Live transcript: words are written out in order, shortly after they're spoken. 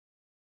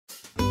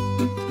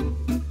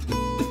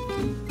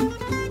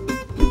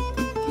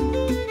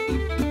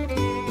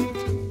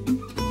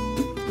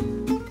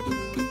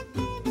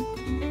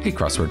Hey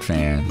crossword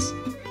fans!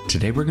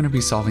 Today we're going to be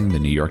solving the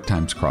New York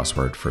Times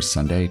crossword for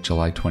Sunday,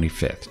 July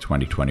 25th,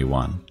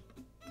 2021.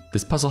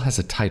 This puzzle has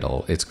a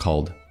title. It's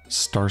called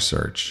Star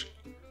Search.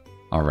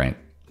 Alright,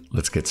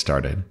 let's get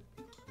started.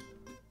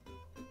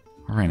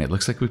 Alright, it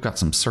looks like we've got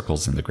some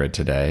circles in the grid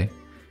today,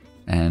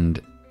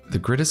 and the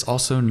grid is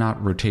also not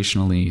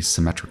rotationally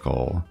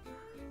symmetrical,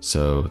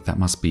 so that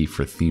must be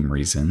for theme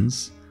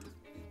reasons.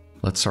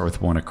 Let's start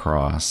with one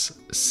across.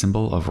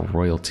 Symbol of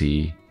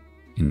royalty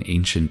in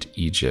ancient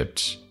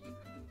Egypt.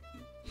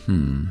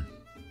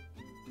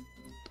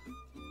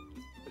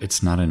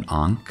 It's not an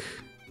Ankh.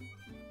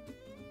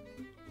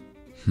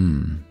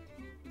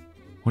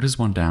 What is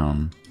one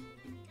down?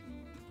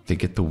 They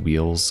get the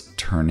wheels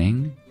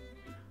turning?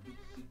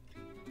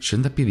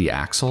 Shouldn't that be the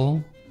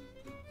axle?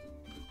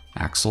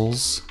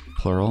 Axles,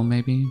 plural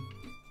maybe?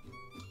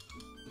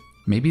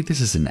 Maybe this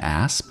is an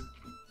asp?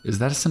 Is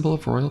that a symbol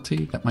of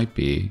royalty? That might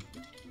be.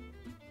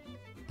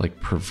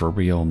 Like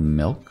proverbial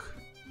milk?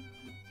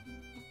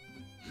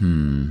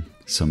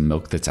 So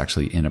milk that's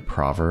actually in a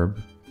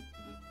proverb.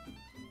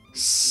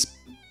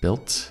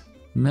 Spilt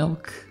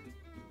milk?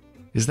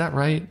 Is that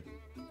right?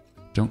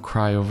 Don't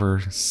cry over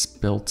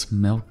spilt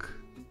milk.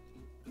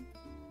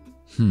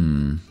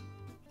 Then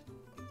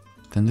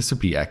this would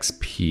be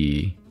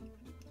XP.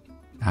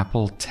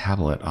 Apple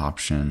tablet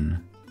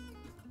option.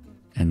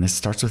 And this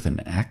starts with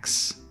an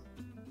X?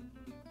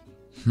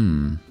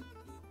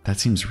 That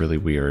seems really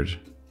weird.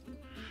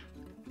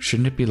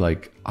 Shouldn't it be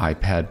like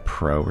iPad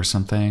Pro or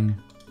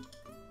something?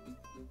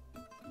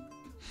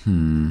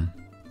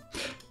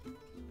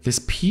 This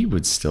P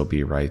would still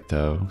be right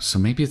though, so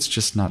maybe it's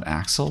just not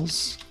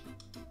axles?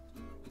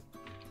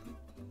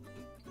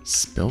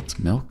 Spilt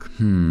milk?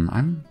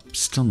 I'm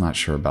still not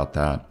sure about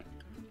that.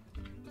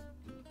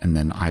 And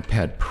then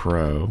iPad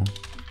Pro.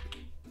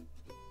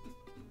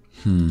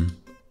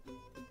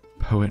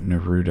 Poet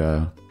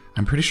Neruda.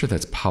 I'm pretty sure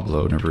that's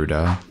Pablo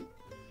Neruda.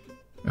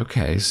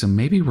 Okay, so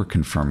maybe we're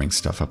confirming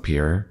stuff up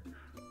here.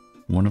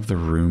 One of the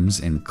rooms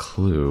in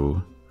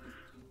Clue.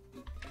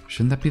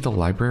 Shouldn't that be the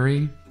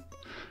library?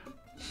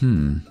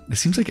 It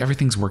seems like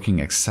everything's working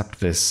except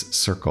this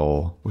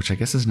circle, which I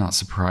guess is not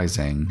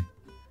surprising.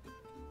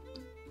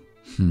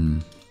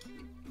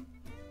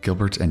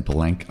 Gilbert and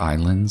Blank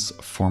Islands,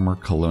 former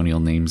colonial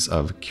names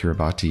of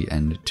Kiribati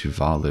and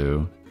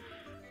Tuvalu.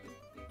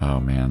 Oh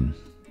man,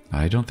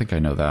 I don't think I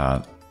know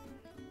that.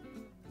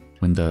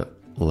 When the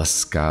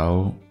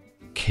Lascaux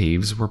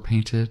caves were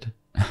painted?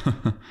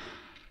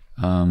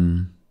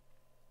 I'm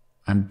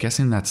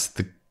guessing that's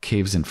the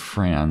caves in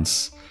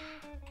France.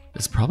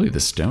 It's probably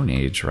the Stone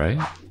Age, right?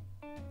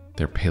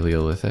 They're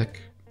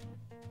Paleolithic.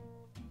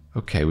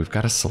 Okay, we've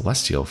got a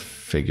celestial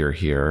figure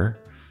here.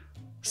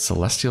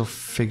 Celestial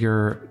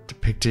figure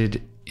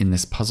depicted in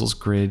this puzzles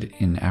grid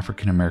in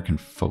African American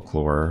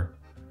folklore.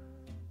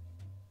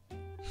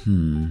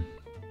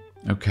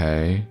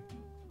 Okay.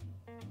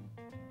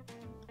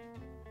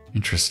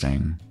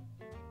 Interesting.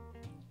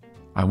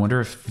 I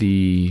wonder if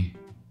the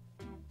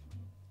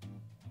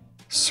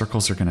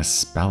circles are going to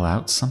spell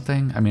out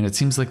something. I mean, it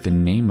seems like the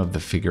name of the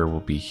figure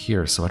will be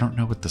here, so I don't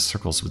know what the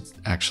circles would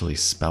actually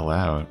spell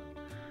out.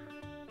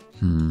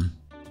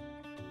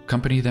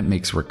 Company that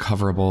makes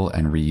recoverable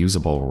and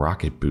reusable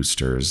rocket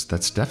boosters.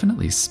 That's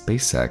definitely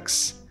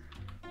SpaceX.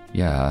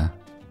 Yeah,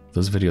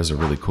 those videos are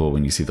really cool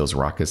when you see those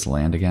rockets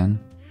land again.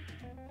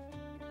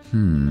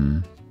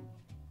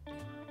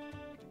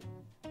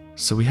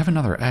 So we have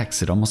another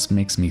X. It almost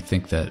makes me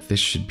think that this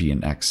should be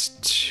an X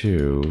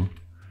too.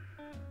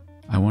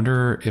 I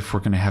wonder if we're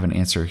going to have an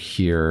answer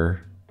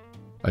here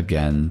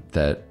again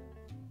that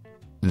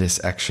this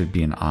X should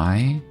be an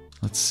I.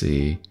 Let's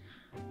see.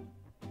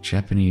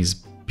 Japanese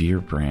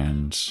beer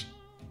brand.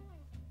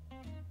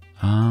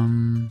 I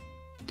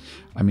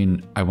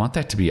mean, I want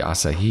that to be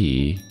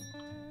Asahi.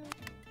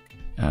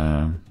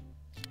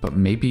 But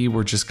maybe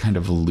we're just kind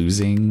of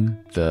losing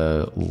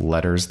the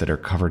letters that are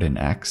covered in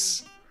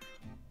X.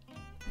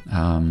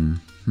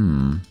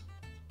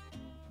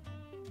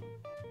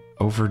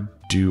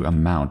 Overdue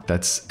amount.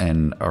 That's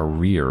an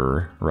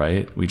arrear,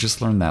 right? We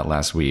just learned that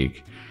last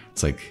week.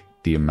 It's like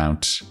the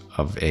amount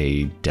of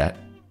a debt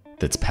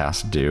that's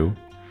past due.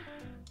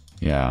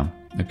 Yeah,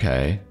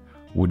 okay.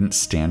 Wouldn't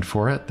stand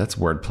for it. That's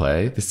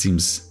wordplay. This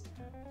seems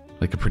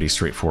like a pretty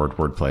straightforward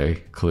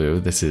wordplay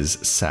clue. This is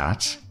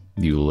sat.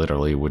 You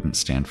literally wouldn't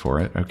stand for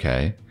it.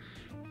 Okay.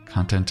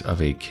 Content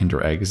of a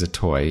Kinder Egg is a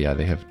toy. Yeah,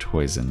 they have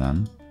toys in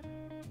them.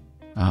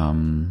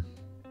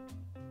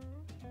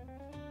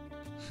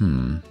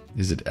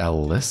 Is it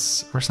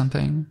Ellis or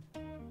something?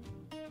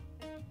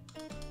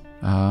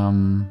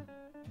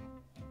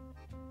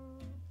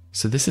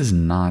 So this is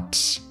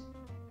not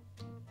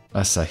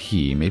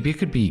Asahi. Maybe it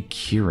could be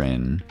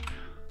Kirin.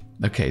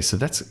 Okay, so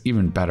that's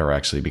even better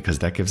actually, because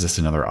that gives us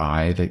another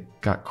I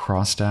that got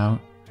crossed out.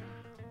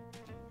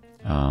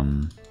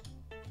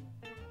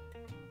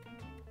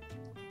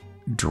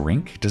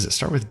 Drink? Does it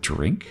start with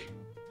drink?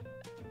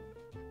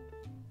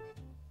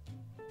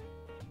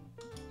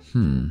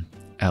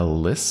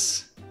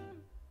 Ellis?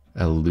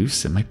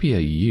 Eluse? It might be a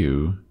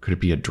U. Could it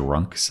be a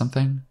drunk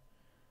something?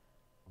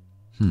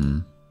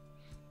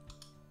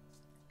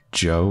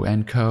 Joe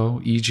and Co,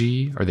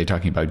 e.g. Are they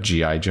talking about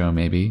G.I. Joe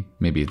maybe?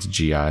 Maybe it's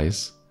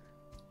GIs.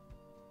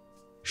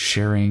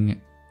 Sharing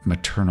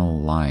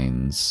maternal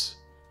lines.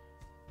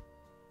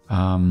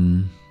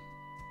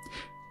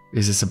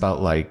 Is this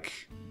about like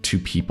two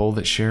people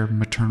that share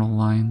maternal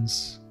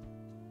lines?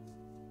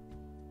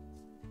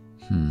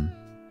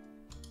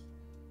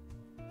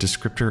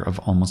 Descriptor of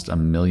almost 1.5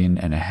 million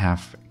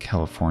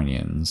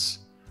Californians.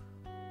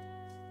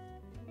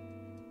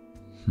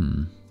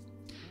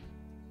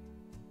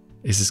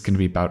 Is this going to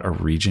be about a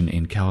region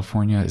in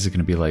California? Is it going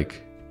to be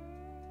like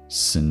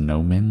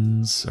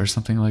Sonomans or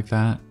something like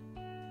that?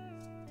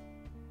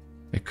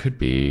 It could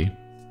be.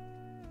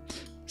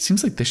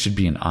 Seems like this should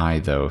be an I,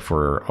 though, if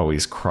we're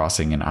always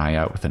crossing an I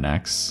out with an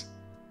X.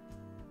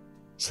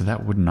 So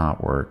that would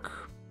not work.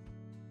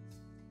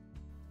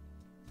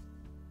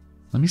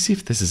 Let me see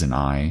if this is an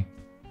I.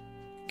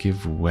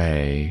 Give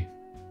way.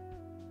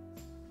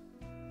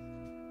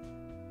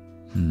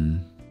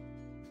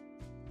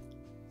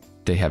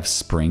 They have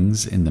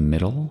springs in the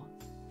middle?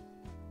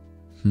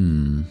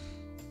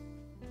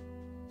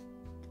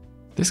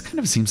 This kind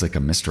of seems like a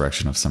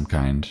misdirection of some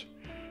kind.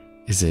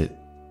 Is it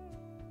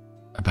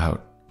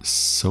about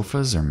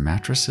sofas or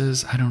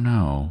mattresses? I don't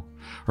know.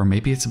 Or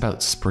maybe it's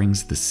about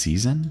springs this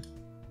season?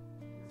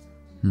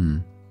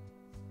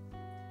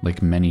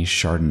 Like many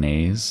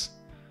Chardonnays?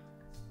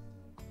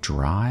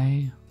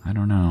 Dry? I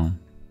don't know.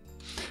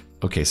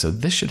 Okay, so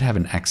this should have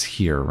an X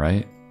here,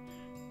 right?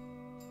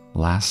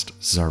 Last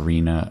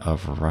Tsarina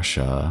of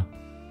Russia.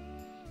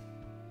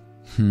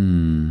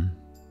 Does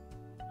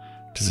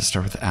it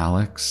start with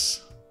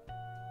Alex?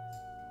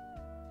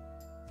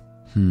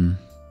 I'm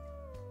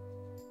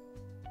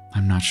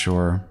not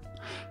sure.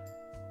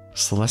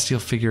 Celestial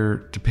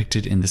figure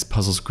depicted in this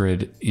puzzle's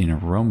grid in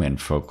Roman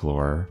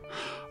folklore.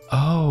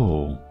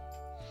 Oh.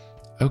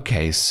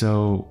 Okay,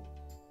 so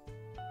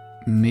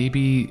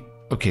maybe...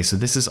 Okay, so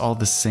this is all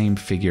the same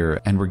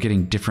figure, and we're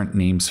getting different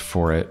names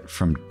for it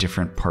from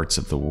different parts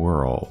of the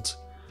world.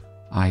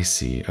 I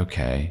see,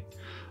 okay.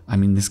 I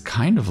mean, this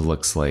kind of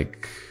looks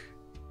like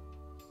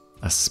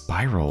a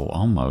spiral,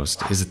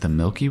 almost. Is it the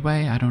Milky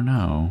Way? I don't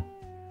know.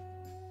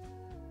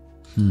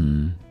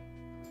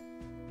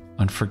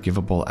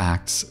 Unforgivable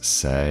acts,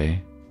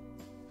 say.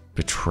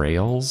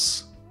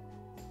 Betrayals?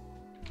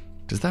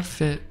 Does that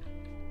fit?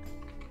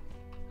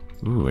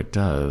 Ooh, it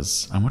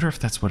does. I wonder if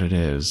that's what it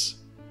is.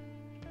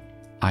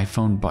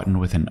 iPhone button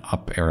with an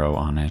up arrow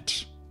on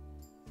it.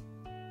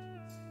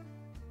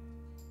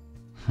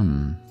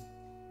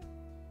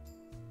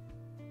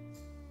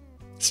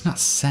 It's not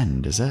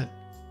send, is it?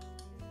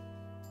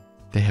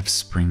 They have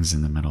springs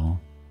in the middle.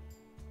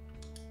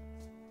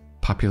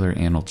 Popular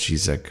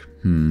analgesic.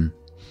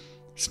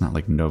 It's not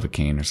like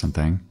Novocaine or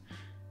something.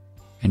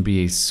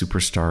 NBA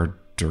superstar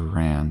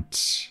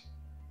Durant.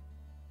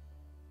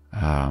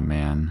 Oh,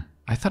 man.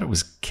 I thought it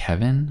was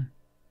Kevin.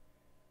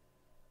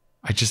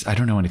 I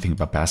don't know anything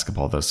about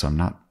basketball, though, so I'm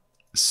not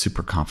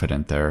super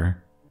confident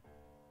there.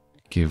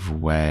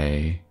 Give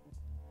way.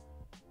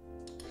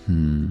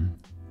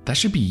 That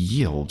should be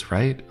yield,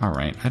 right? All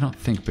right. I don't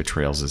think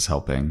betrayals is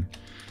helping.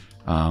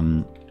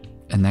 And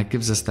that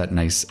gives us that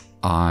nice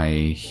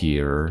I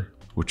here,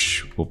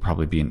 which will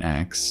probably be an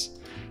X.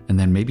 And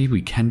then maybe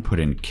we can put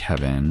in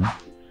Kevin.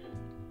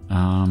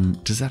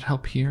 Does that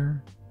help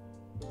here?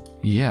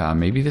 Yeah,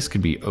 maybe this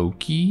could be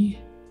oaky.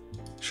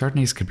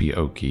 Chardonnays could be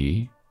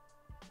oaky.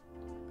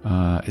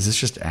 Is this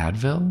just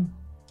Advil?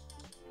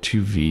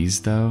 2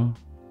 V's though?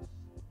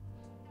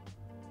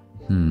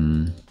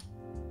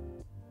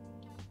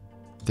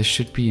 This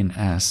should be an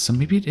S, so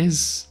maybe it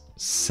is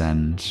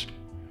send.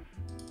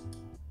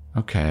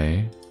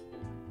 Okay.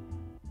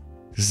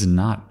 This is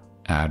not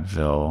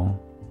Advil.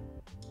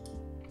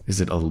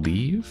 Is it a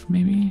leave,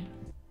 maybe?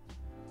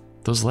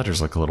 Those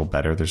letters look a little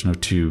better. There's no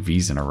 2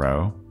 V's in a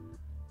row.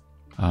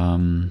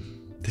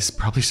 This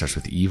probably starts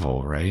with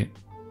evil, right?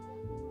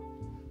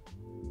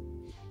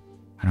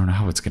 I don't know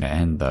how it's going to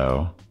end,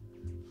 though.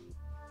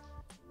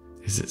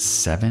 Is it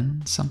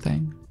 7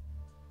 something?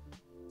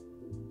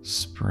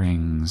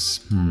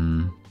 Springs.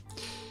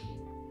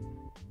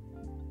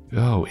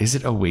 Oh, is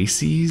it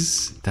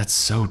oases? That's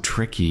so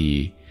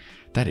tricky.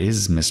 That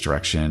is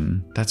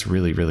misdirection. That's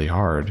really, really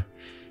hard.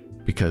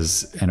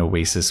 Because an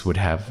oasis would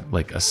have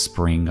like a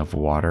spring of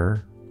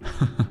water.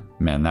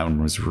 Man, that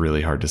one was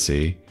really hard to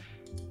see.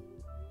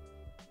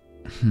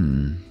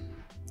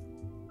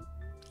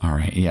 All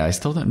right, yeah, I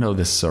still don't know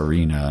this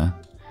Tsarina.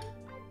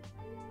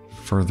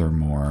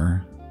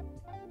 Furthermore,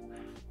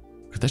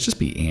 could that just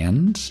be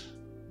and?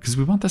 Because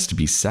we want this to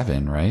be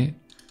 7, right?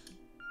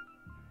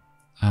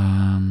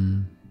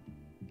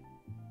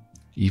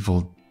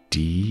 Evil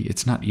D.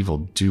 It's not evil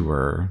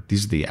doer.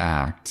 These are the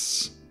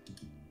acts.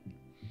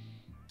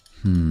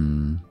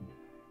 San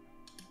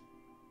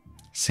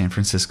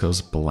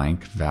Francisco's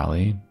blank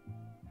valley.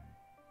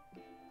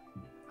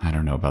 I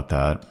don't know about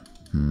that.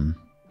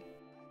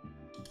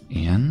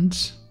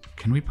 And?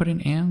 Can we put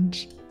in and?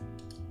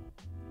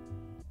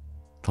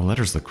 The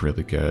letters look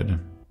really good.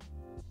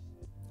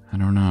 I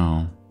don't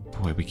know.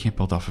 Boy, we can't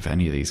build off of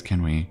any of these,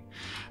 can we?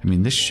 I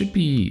mean, this should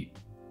be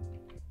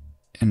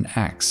an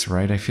X,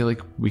 right? I feel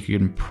like we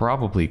can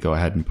probably go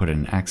ahead and put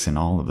an X in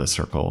all of the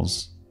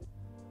circles.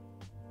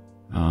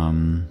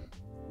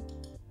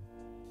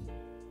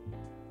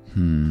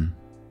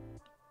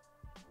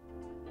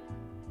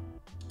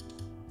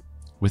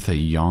 With a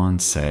yawn,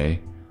 say.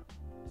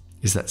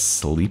 Is that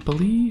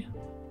sleepily?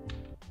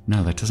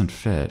 No, that doesn't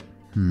fit.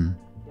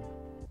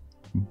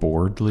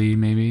 Boredly,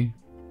 maybe?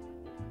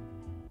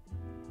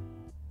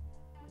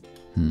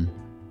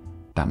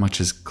 That much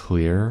is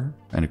clear.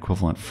 An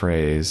equivalent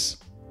phrase.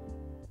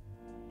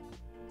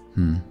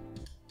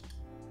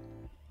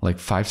 Like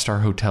 5-star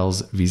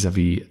hotels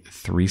vis-a-vis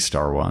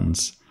 3-star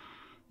ones.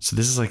 So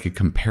this is like a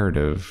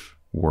comparative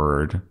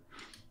word.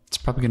 It's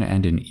probably going to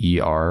end in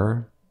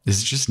ER.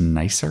 Is it just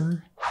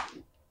nicer?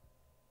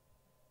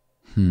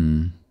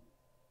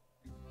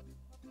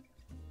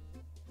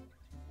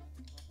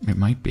 It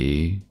might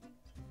be.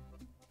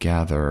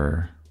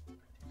 Gather.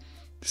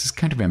 This is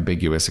kind of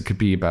ambiguous. It could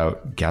be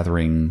about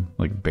gathering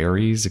like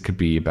berries. It could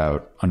be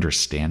about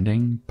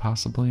understanding,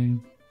 possibly.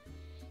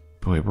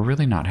 Boy, we're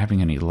really not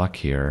having any luck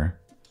here.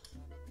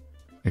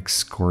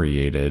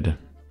 Excoriated.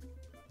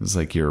 It's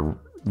like you're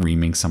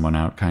reaming someone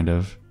out, kind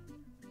of.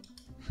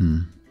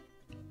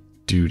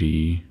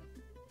 Duty.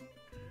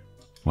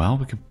 Well,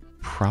 we could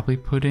probably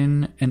put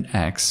in an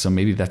X, so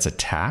maybe that's a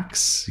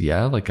tax.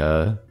 Yeah, like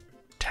a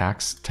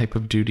tax type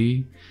of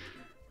duty.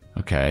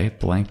 Okay,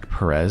 blank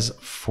Perez,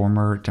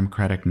 former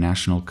Democratic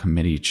National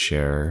Committee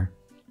chair.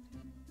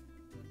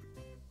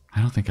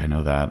 I don't think I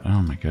know that.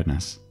 Oh my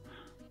goodness.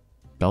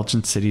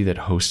 Belgian city that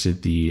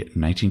hosted the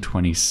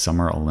 1920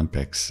 Summer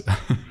Olympics.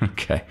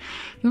 Okay,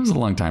 that was a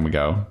long time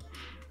ago.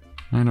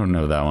 I don't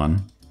know that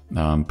one.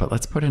 But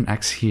let's put an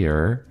X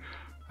here.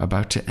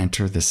 About to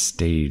enter the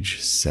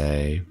stage,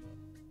 say.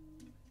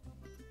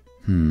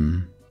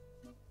 The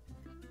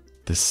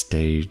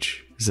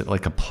stage. Is it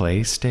like a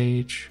play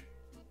stage?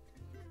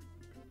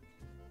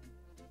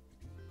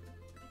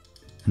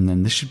 And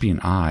then this should be an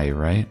I,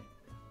 right?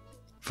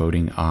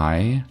 Voting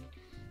I.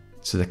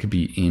 So that could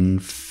be in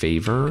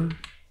favor.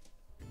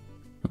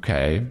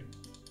 Okay.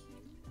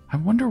 I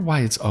wonder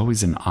why it's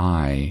always an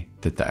I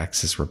that the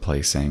X is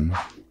replacing.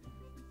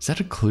 Is that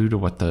a clue to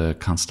what the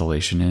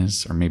constellation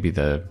is? Or maybe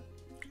the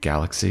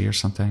galaxy or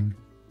something?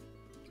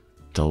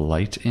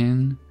 Delight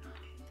in?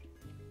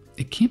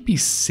 It can't be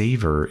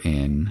savor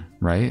in,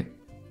 right?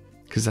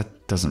 Because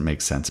that doesn't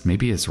make sense.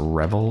 Maybe it's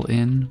revel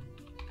in?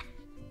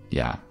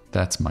 Yeah,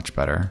 that's much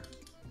better.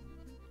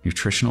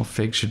 Nutritional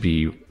fig should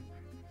be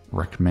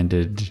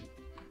recommended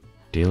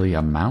daily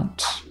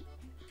amount.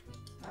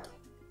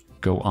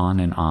 Go on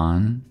and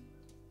on.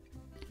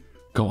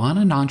 Go on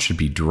and on should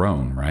be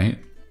drone, right?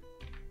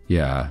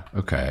 Yeah,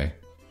 okay.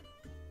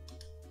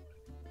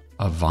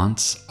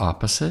 Avance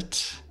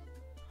opposite?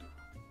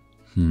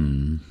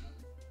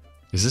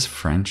 Is this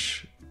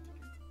French?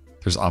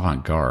 There's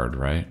avant-garde,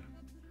 right?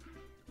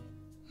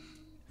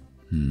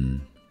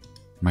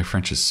 My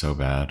French is so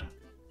bad.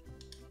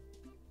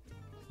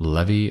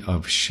 Levy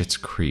of Schitt's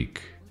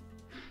Creek.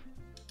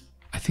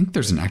 I think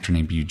there's an actor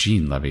named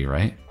Eugene Levy,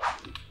 right?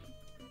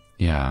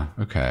 Yeah,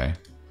 okay.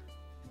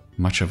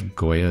 Much of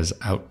Goya's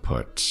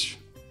output.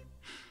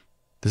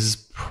 This is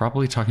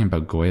probably talking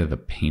about Goya the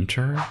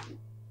painter?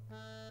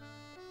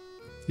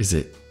 Is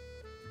it?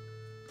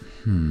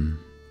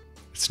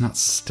 It's not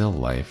still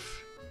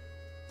life.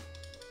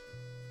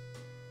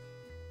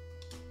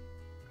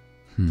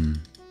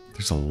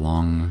 There's a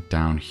long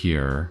down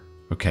here.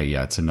 Okay,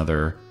 yeah, it's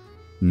another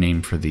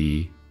name for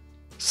the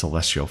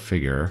celestial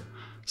figure.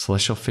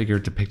 Celestial figure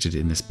depicted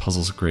in this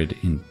puzzles grid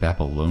in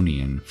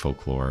Babylonian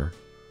folklore.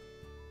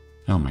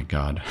 Oh my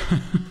god.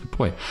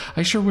 Boy,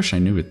 I sure wish I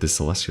knew what this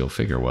celestial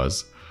figure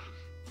was.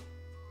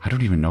 I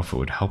don't even know if it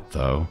would help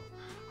though.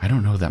 I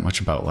don't know that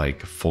much about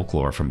like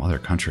folklore from other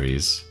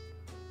countries.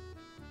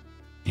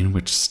 In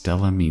which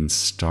stella means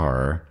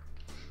star.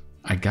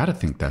 I gotta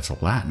think that's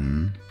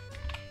Latin.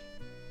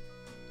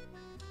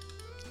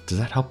 Does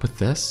that help with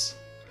this?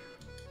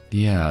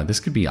 Yeah, this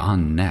could be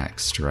on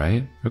next,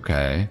 right?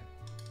 Okay.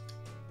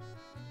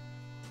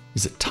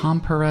 Is it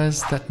Tom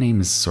Perez? That name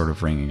is sort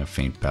of ringing a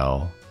faint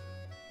bell.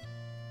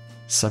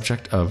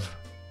 Subject of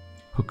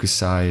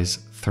Hokusai's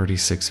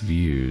 36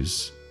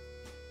 views.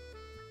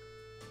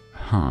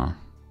 Huh.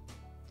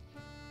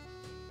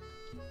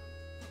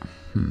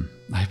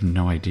 I have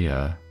no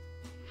idea.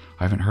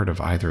 I haven't heard of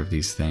either of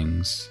these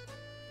things.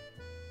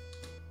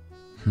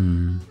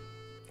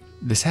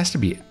 This has to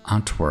be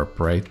Antwerp,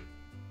 right?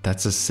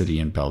 That's a city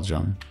in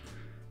Belgium.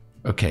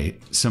 Okay,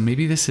 so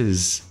maybe this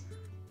is...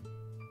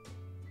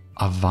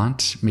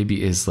 Avant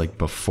maybe is like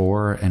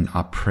before and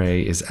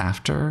après is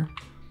after.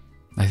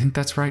 I think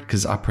that's right,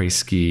 because après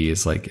ski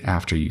is like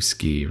after you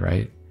ski,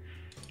 right?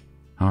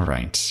 All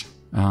right.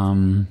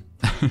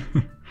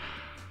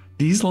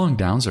 These long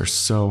downs are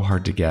so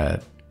hard to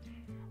get.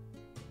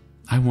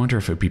 I wonder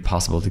if it'd be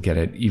possible to get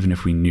it even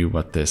if we knew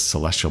what this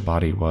celestial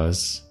body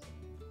was.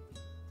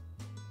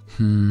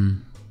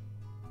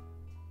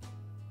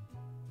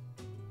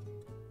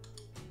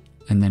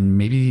 And then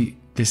maybe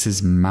this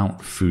is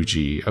Mount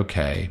Fuji.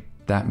 Okay,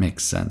 that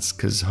makes sense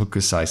because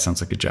Hokusai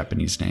sounds like a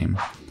Japanese name.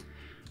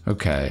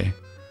 Okay.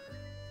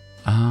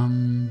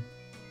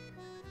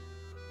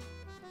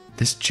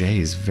 This J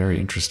is very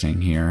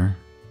interesting here.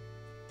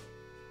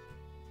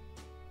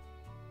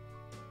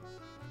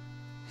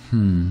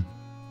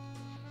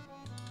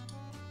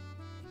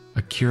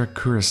 Akira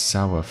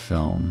Kurosawa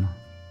film.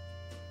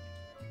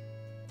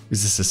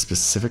 Is this a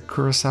specific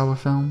Kurosawa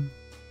film?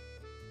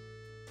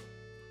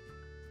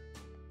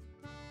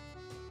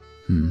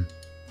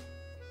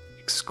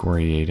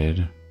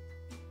 Excoriated.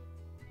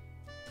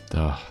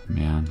 Oh,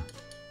 man.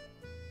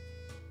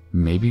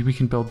 Maybe we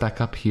can build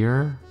back up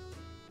here?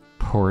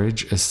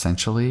 Porridge,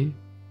 essentially?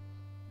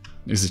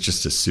 Is it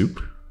just a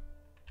soup?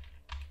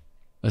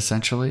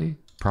 Essentially?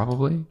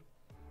 Probably?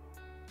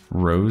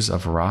 Rose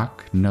of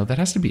rock? No, that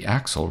has to be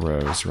Axl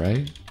Rose,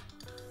 right?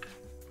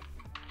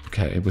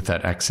 Okay, with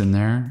that X in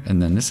there.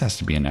 And then this has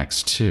to be an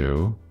X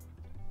too.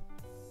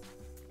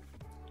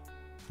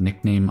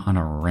 Nickname on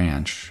a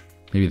ranch.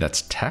 Maybe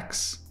that's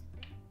Tex?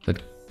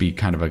 That'd be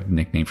kind of a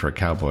nickname for a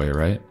cowboy,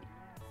 right?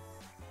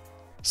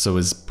 So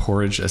is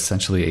porridge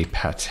essentially a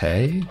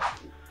pate?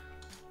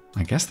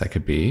 I guess that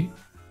could be.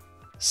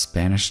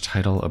 Spanish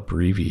title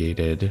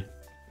abbreviated.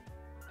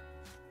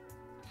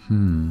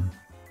 I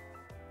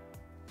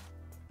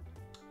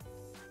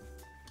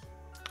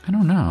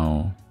don't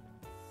know.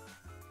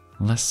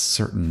 Less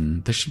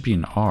certain. This should be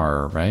an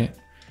R, right?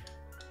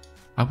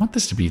 I want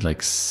this to be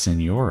like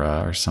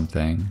Senora or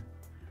something.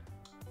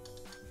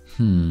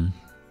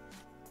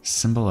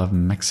 Symbol of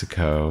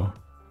Mexico.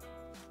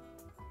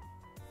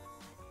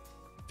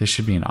 This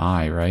should be an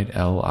I, right?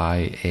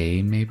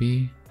 L-I-A,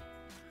 maybe?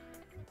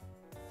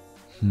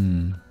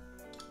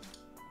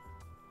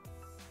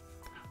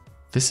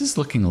 This is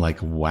looking like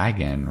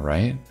wagon,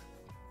 right?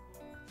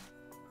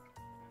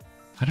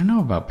 I don't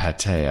know about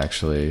pate,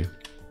 actually.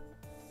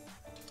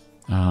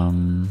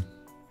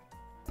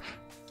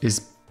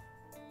 Is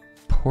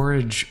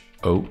porridge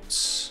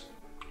oats?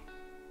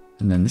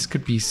 And then this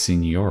could be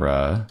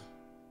Senora.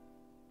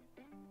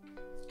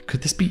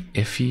 Could this be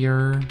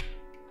iffier?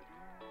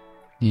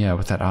 Yeah,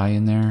 with that I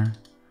in there.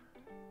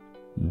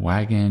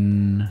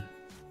 Wagon.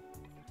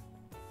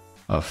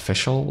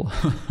 Official?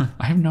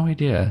 I have no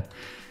idea.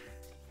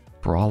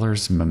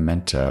 Brawler's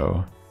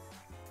memento.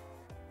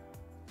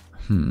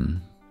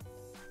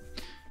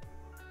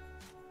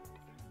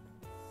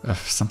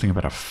 Something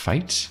about a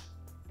fight?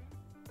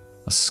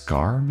 A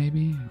scar,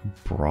 maybe? A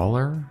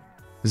brawler?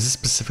 Is this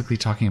specifically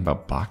talking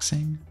about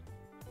boxing?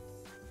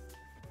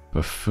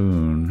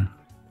 Buffoon.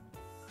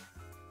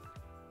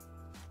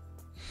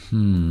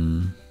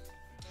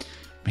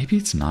 Maybe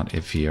it's not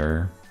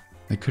iffier.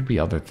 It could be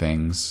other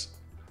things.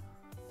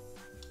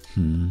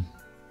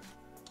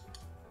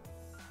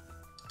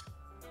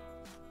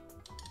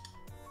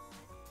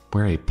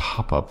 Where a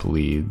pop-up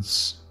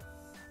leads.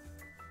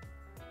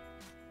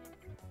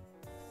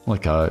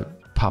 Like a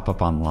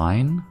pop-up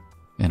online?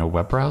 In a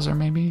web browser,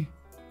 maybe?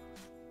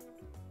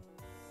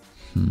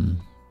 If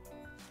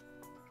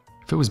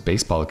it was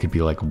baseball, it could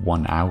be like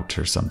 1 out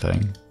or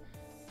something.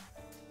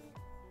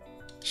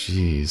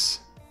 Jeez.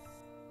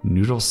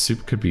 Noodle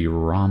soup could be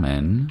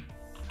ramen.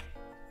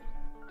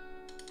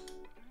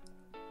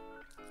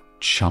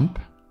 Chump?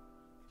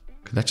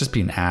 Could that just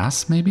be an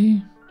ass,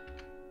 maybe?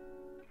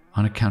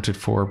 Unaccounted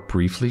for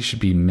briefly should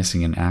be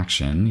missing in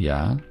action,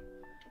 yeah.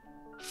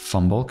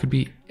 Fumble could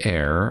be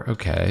heir,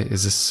 okay.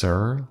 Is this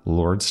Sir?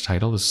 Lord's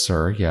title is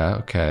Sir, yeah,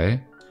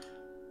 okay.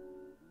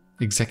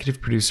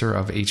 Executive producer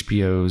of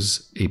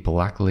HBO's A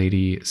Black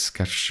Lady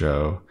sketch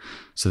show.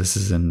 So this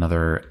is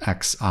another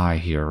XI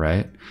here,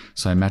 right?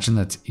 So I imagine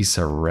that's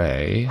Issa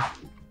Rae.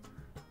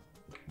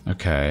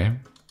 Okay.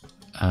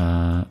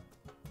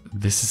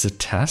 This is a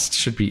test,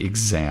 should be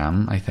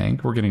exam, I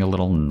think. We're getting a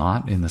little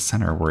knot in the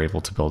center we're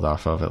able to build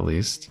off of, at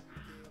least.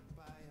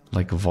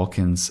 Like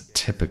Vulcans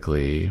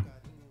typically.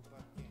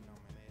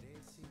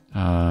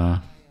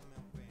 Well,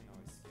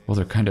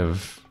 they're kind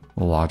of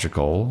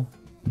logical,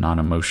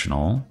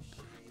 non-emotional.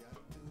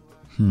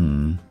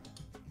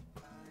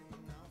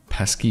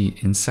 Pesky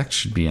insect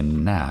should be a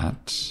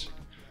gnat.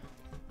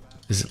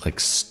 Is it like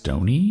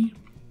stony?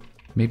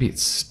 Maybe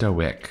it's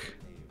stoic.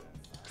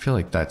 I feel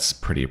like that's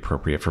pretty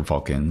appropriate for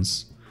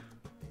Vulcans.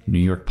 New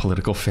York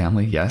political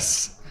family,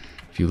 yes.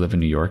 If you live in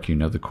New York, you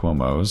know the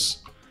Cuomos.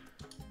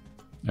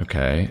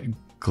 Okay.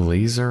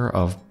 Glazer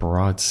of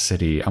Broad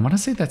City. I want to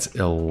say that's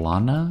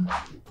Ilana.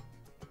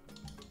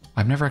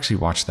 I've never actually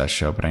watched that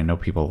show, but I know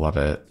people love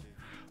it.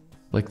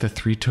 Like the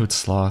three-toed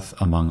sloth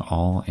among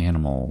all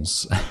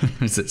animals.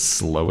 Is it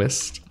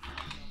slowest?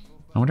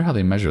 I wonder how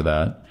they measure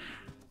that.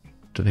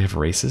 Do they have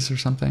races or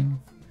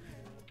something?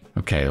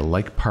 Okay,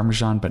 like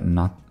Parmesan, but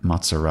not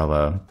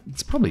mozzarella.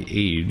 It's probably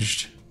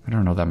aged. I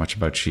don't know that much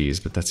about cheese,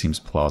 but that seems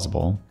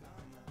plausible.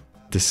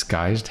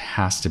 Disguised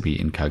has to be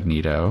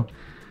incognito,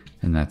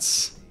 and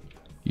that's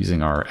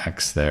using our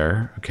X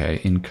there. Okay,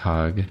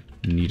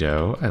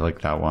 incognito. I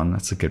like that one.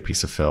 That's a good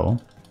piece of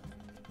fill.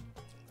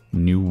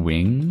 New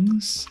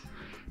wings.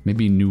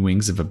 Maybe new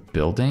wings of a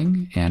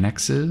building?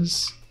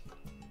 Annexes?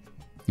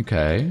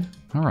 Okay.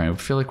 All right. I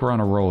feel like we're on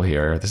a roll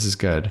here. This is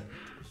good.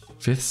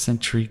 5th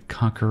century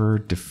conqueror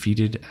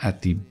defeated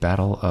at the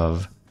Battle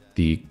of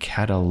the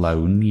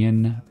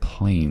Catalonian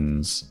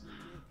Plains.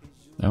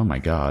 Oh my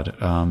god.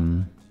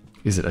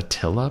 Is it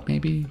Attila,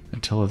 maybe?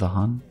 Attila the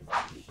Hun?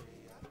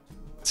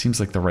 Seems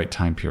like the right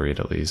time period,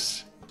 at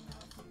least.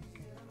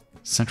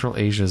 Central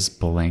Asia's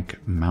blank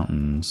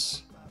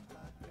mountains.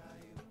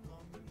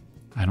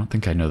 I don't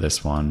think I know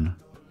this one.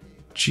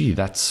 Gee,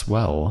 that's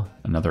swell.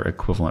 Another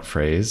equivalent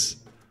phrase.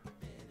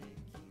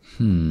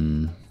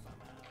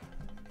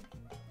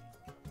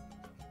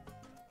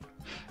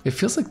 It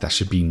feels like that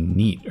should be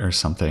neat or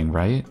something,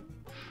 right?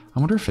 I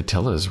wonder if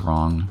Attila is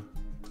wrong.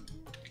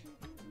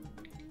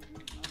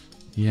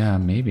 Yeah,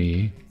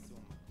 maybe.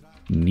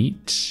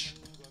 Neat.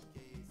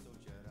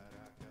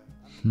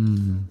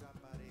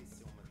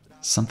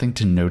 Something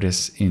to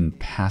notice in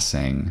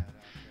passing.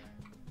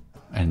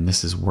 And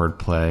this is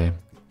wordplay.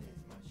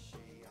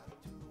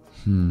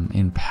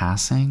 In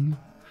passing?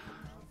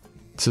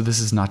 So this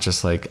is not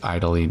just like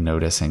idly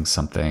noticing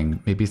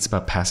something. Maybe it's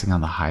about passing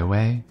on the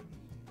highway?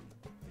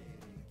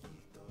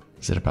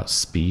 Is it about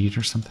speed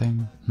or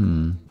something?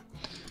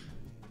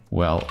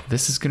 Well,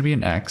 this is going to be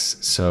an X.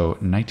 So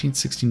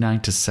 1969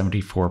 to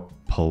 74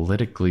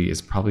 politically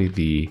is probably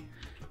the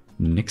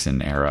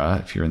Nixon era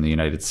if you're in the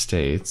United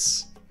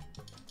States.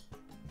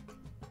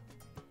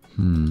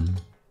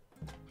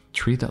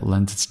 Tree that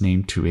lends its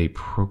name to a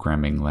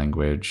programming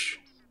language.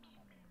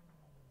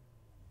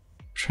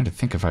 I'm trying to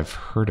think if I've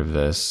heard of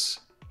this.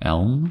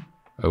 Elm?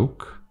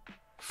 Oak?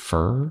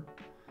 Fir?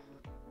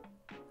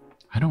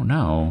 I don't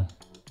know.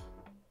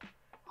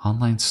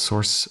 Online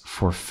source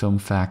for film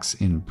facts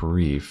in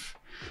brief.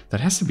 That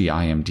has to be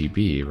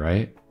IMDb,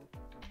 right?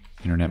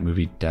 Internet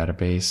Movie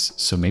Database.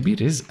 So maybe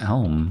it is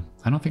Elm.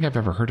 I don't think I've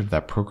ever heard of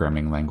that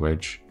programming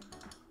language.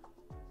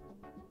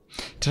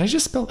 Did I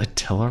just spell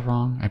Attila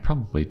wrong? I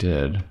probably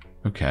did.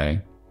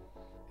 Okay.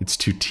 It's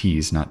 2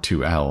 T's, not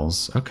 2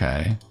 L's.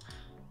 Okay.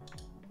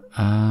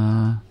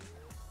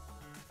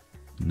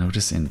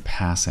 Notice in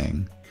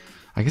passing.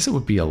 I guess it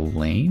would be a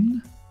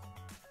lane?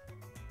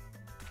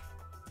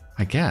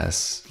 I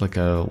guess. Like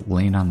a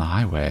lane on the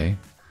highway.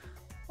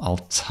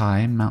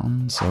 Altai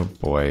Mountains? Oh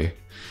boy.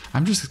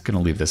 I'm just going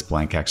to leave this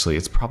blank, actually.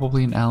 It's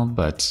probably an L,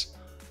 but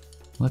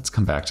let's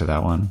come back to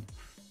that one.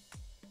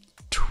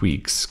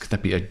 Tweaks. Could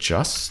that be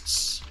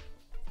adjusts?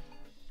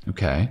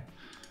 Okay.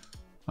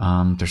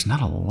 There's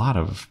not a lot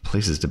of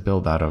places to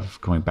build out of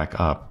going back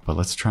up, but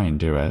let's try and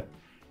do it.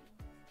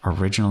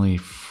 Originally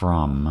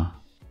from.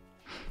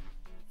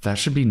 That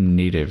should be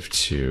native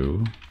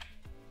to.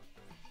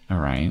 All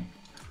right.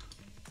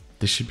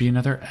 This should be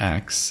another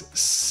X.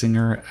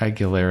 Singer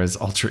Aguilera's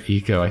alter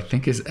ego, I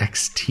think, is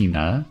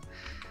Xtina.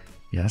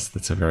 Yes,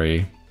 that's a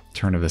very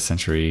turn of the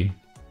century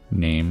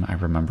name, I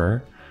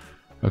remember.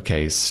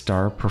 Okay,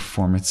 star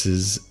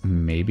performances,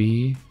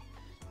 maybe.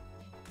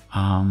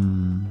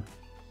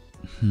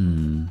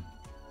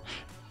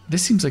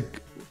 This seems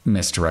like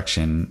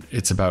misdirection.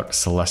 It's about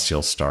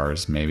celestial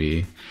stars,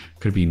 maybe.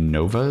 Could it be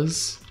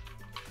novas?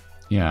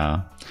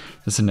 Yeah,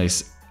 that's a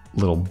nice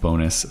little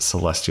bonus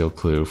celestial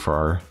clue for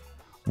our,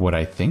 what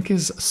I think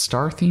is a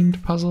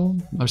star-themed puzzle.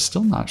 I'm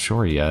still not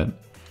sure yet.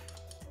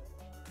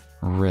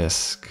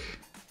 Risk.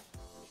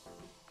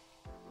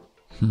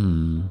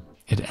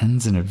 It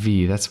ends in a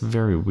V. That's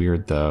very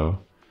weird, though.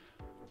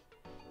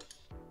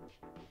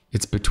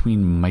 It's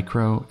between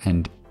micro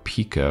and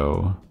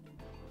pico.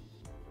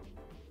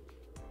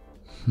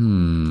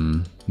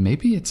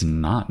 Maybe it's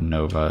not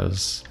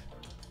novas,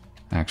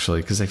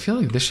 actually, because I feel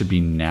like this should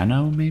be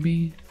nano,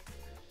 maybe?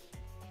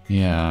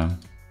 Yeah.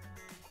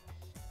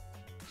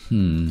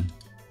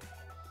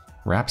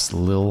 Raps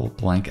Lil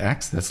Blank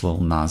X. That's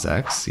Lil Nas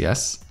X,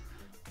 yes.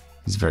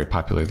 He's very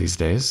popular these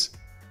days.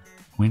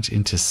 Went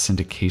into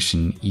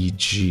syndication,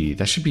 e.g.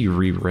 That should be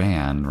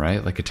reran,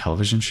 right? Like a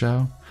television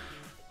show?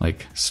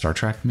 Like Star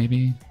Trek,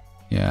 maybe?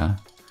 Yeah.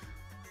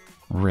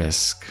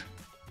 Risk.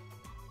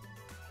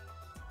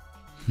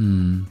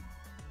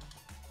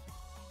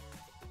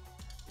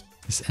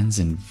 This ends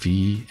in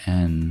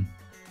VN.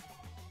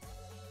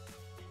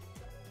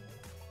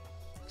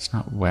 It's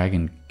not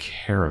Wagon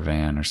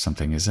Caravan or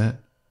something, is it?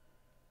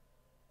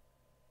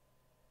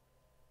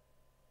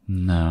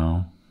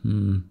 No.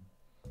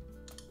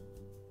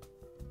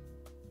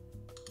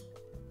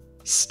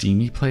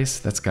 Steamy place?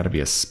 That's got to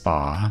be a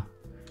spa.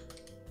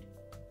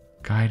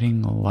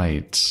 Guiding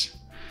light.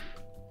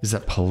 Is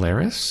that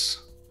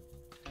Polaris?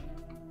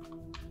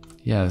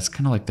 Yeah, it's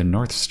kind of like the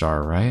North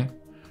Star, right?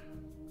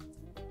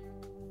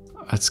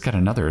 It's got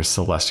another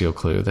celestial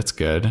clue. That's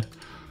good.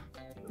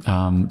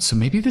 So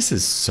maybe this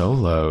is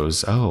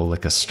solos. Oh,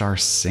 like a star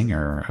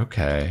singer.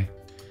 Okay.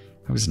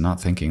 I was not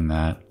thinking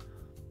that.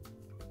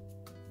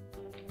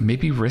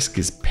 Maybe risk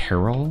is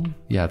peril?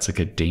 Yeah, it's like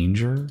a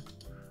danger.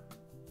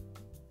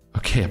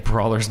 Okay, a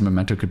brawler's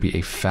memento could be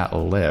a fat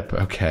lip.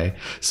 Okay,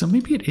 so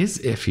maybe it is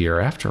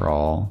iffier after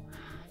all.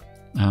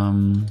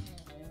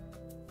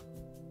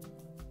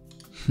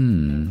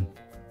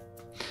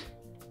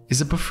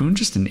 Is a buffoon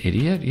just an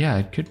idiot? Yeah,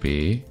 it could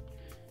be.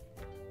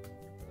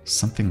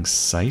 Something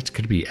sight?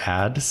 Could it be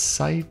ad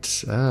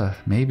sight?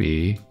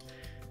 Maybe.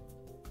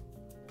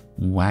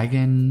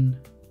 Wagon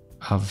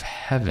of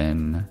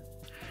heaven.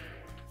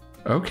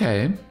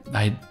 Okay,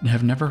 I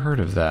have never heard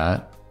of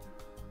that.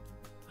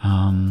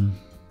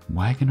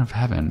 Wagon of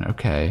heaven.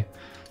 Okay,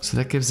 so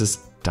that gives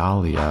us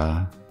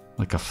dahlia,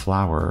 like a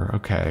flower.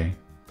 Okay.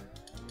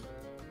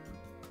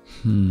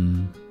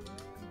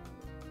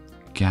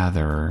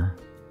 Gather.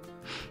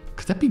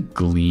 Could that be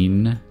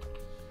glean?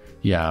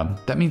 Yeah,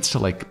 that means to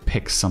like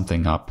pick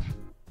something up,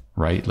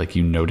 right? Like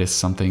you notice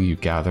something, you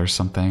gather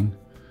something.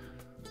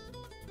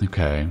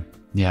 Okay.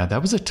 Yeah,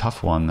 that was a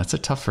tough one. That's a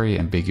tough, very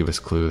ambiguous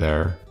clue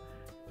there.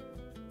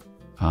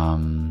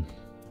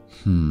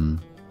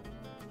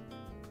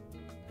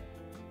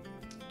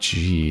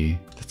 Gee,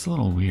 that's a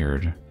little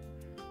weird.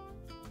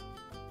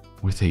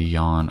 With a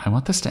yawn. I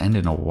want this to end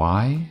in a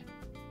Y.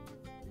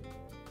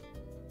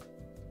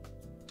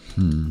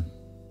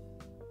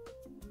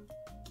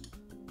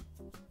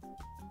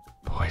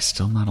 Boy,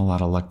 still not a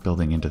lot of luck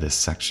building into this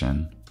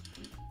section.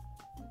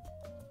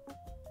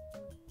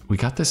 We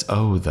got this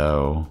O,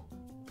 though.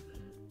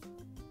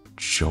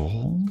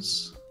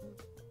 Joel's?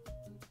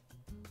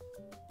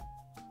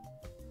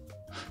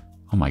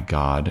 Oh my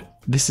god.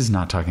 This is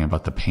not talking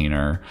about the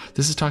painter.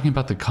 This is talking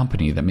about the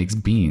company that makes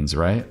beans,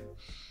 right?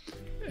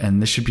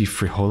 And this should be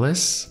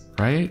frijoles,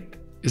 right?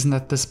 Isn't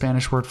that the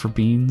Spanish word for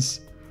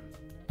beans?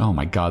 Oh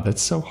my god,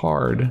 that's so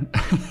hard.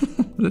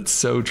 That's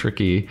so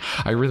tricky.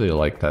 I really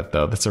like that,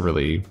 though. That's a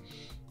really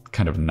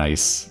kind of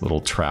nice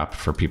little trap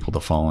for people to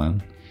fall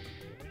in.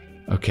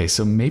 Okay,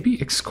 so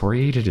maybe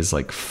excoriated is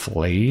like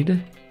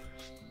flayed?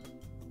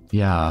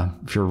 Yeah,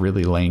 if you're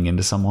really laying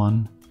into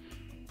someone.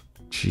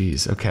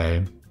 Jeez,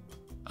 okay.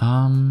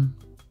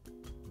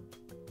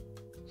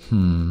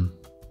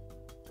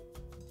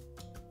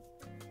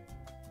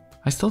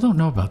 I still don't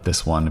know about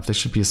this one, if this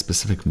should be a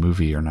specific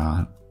movie or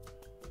not.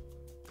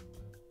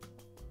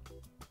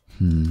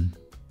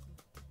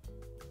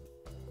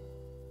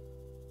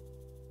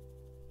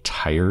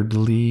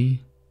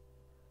 Tiredly?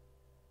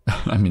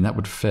 I mean, that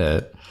would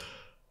fit.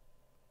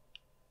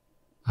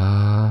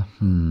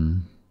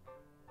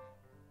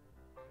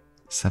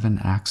 Seven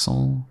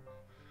axle?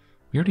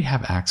 We already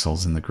have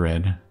axles in the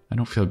grid. I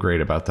don't feel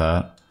great about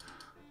that.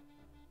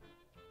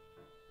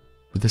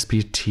 Would this be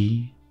a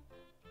T?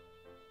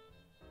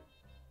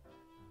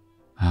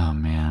 Oh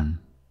man.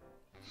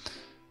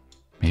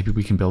 Maybe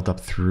we can build up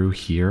through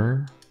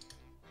here.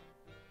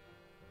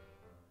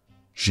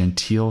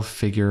 Genteel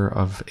figure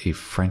of a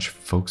French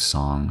folk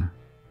song.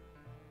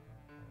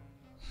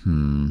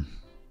 I'm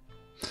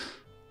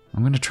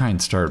going to try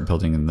and start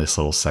building in this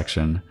little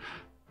section.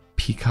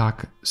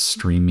 Peacock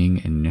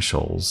streaming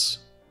initials.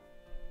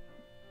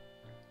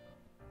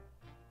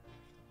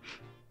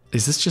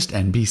 Is this just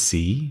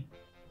NBC?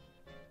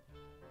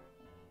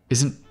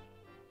 Isn't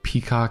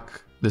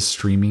Peacock the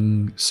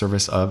streaming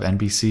service of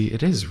NBC?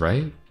 It is,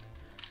 right?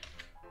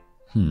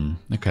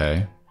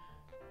 Okay.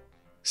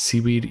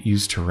 Seaweed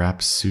used to wrap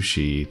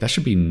sushi. That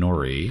should be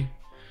nori.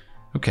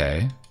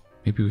 Okay.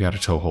 Maybe we got a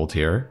toehold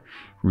here.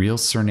 Real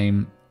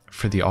surname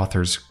for the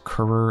authors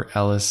Currer,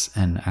 Ellis,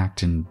 and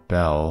Acton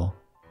Bell.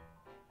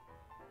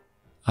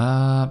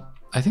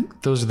 I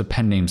think those are the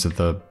pen names of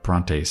the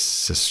Bronte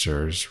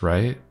sisters,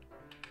 right?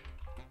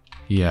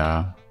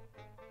 Yeah.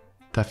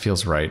 That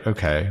feels right.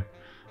 Okay.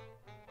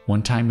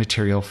 One-time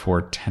material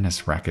for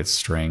tennis racket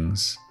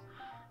strings.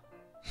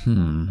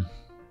 I'm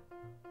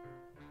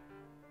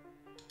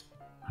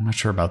not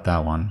sure about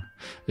that one.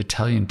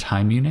 Italian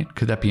time unit?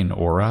 Could that be an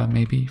aura,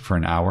 maybe, for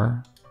an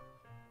hour?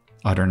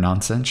 Utter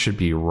nonsense should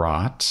be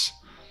rot.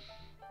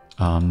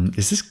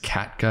 Is this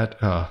catgut?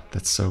 Oh,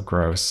 that's so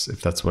gross,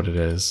 if that's what it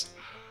is.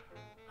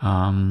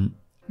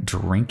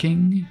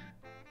 Drinking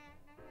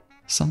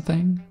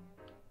something?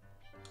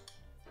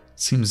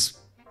 Seems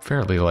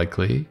fairly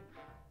likely.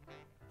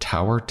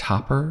 Tower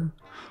topper?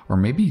 Or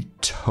maybe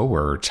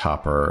tower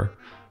topper.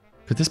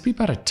 Could this be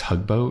about a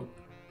tugboat?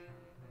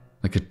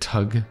 Like a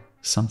tug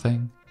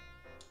something?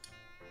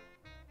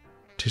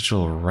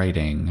 Digital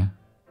writing.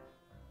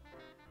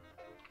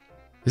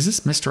 Is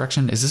this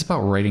misdirection? Is this about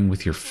writing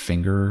with your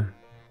finger?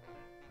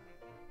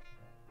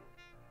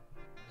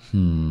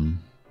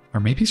 Or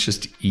maybe it's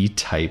just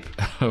E-type.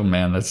 Oh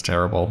man, that's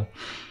terrible.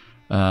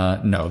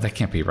 No, that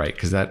can't be right,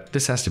 because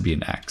this has to be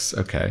an X.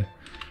 Okay.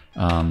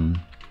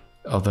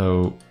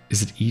 Although,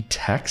 is it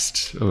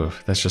E-text? Oh,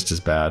 that's just as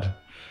bad.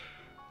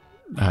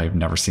 I've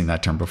never seen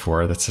that term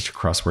before. That's such a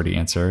crosswordy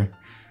answer.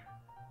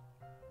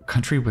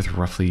 Country with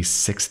roughly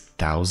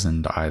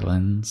 6,000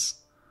 islands.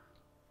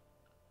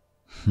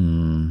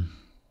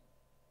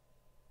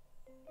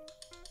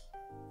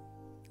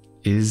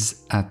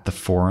 Is at the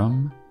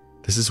forum.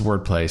 This is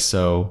wordplay,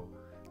 so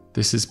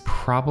this is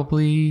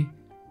probably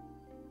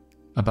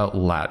about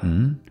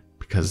Latin,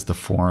 because the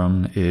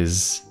forum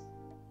is,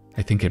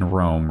 I think, in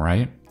Rome,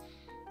 right?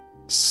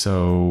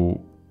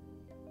 So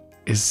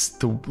is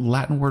the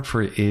Latin word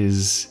for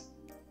is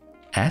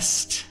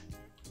est?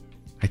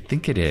 I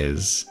think it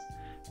is.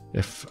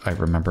 if I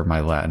remember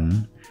my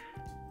Latin.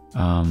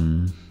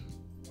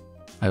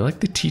 I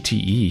like the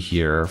TTE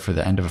here for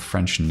the end of a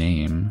French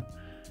name.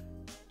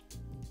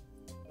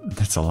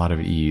 That's a lot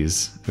of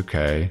E's.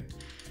 Okay.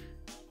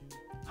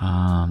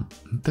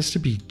 This to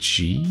be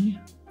G?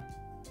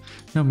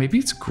 No, maybe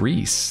it's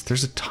Greece.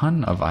 There's a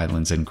ton of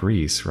islands in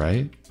Greece,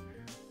 right?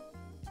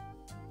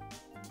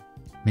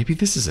 Maybe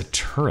this is a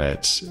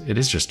turret. It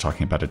is just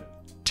talking about a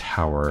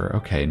tower.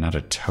 Okay, not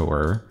a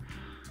tower.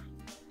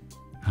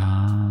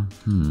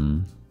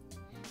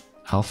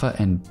 Alpha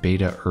and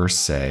Beta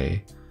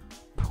Ursae,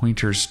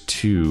 pointers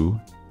to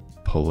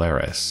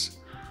Polaris.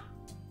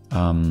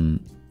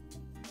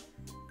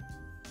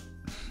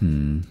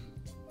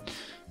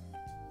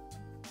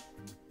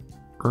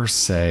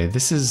 Ursae,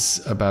 this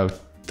is about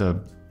the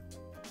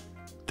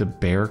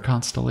Bear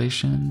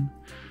constellation.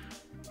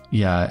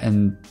 Yeah,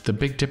 and the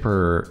Big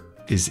Dipper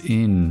is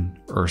in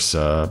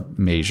Ursa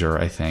Major,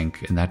 I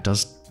think, and that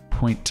does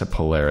point to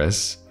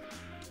Polaris.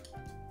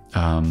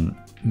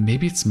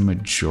 Maybe it's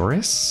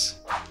Majoris?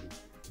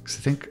 Because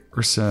I think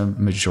Ursa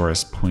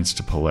Majoris points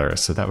to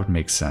Polaris, so that would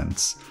make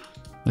sense.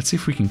 Let's see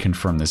if we can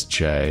confirm this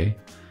J.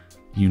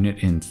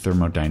 Unit in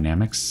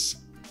thermodynamics.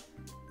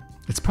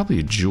 It's probably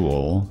a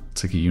joule.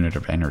 It's like a unit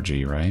of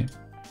energy, right?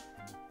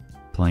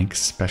 Blank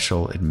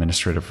Special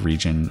Administrative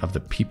Region of the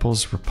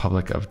People's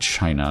Republic of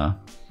China.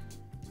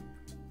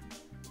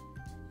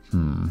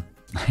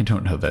 I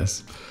don't know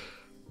this.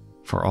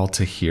 For all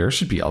to hear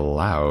should be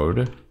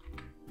allowed.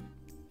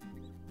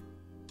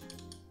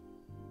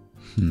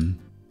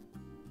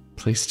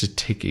 Place to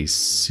take a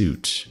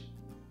suit.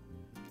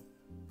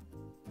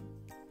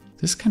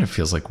 This kind of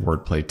feels like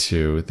wordplay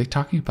too. Are they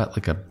talking about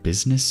like a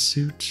business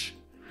suit?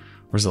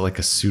 Or is it like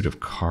a suit of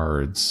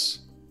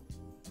cards?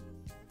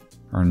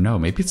 Or no,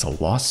 maybe it's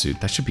a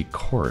lawsuit. That should be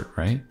court,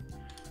 right?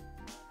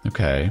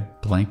 Okay,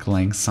 Blank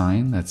Lang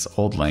Syne. That's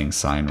Old Lang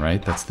Syne,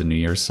 right? That's the New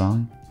Year's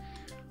song.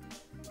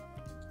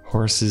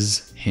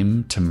 Horace's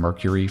Hymn to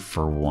Mercury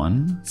for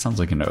One. Sounds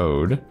like an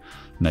ode.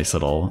 Nice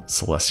little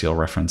celestial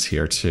reference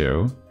here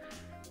too.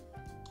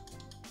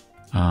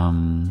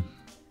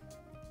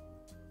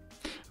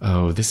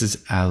 Oh, this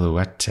is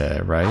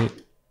Alouette, right?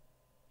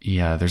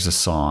 Yeah, there's a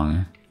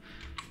song.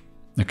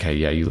 Okay,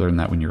 yeah, you learned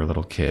that when you were a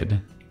little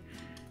kid.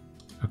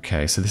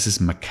 Okay, so this is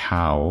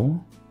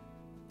Macau.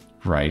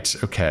 Right,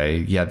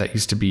 okay. Yeah, that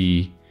used to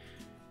be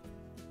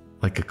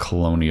like a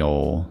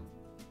colonial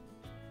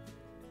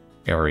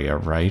area,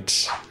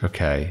 right?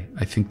 Okay,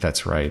 I think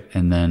that's right.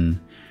 And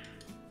then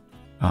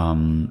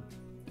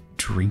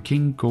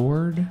Drinking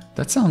Gourd?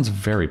 That sounds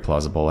very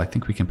plausible. I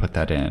think we can put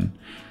that in.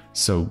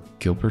 So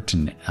Gilbert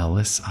and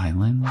Ellis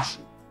Islands?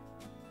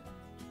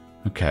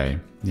 Okay,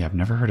 yeah, I've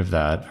never heard of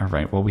that. All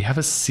right, well, we have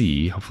a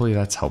C. Hopefully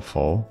that's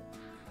helpful.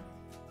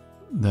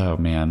 Oh,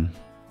 man.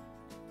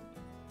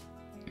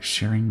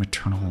 Sharing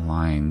maternal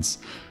lines.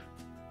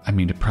 I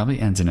mean, it probably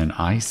ends in an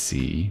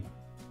IC.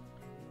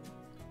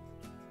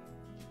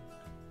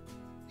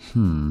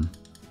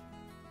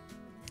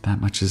 That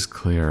much is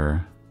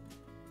clear.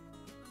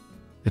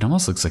 It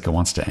almost looks like it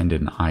wants to end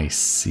in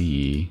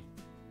IC.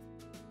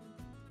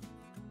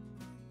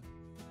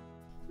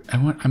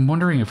 I'm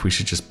wondering if we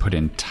should just put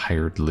in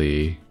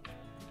tiredly.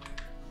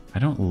 I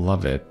don't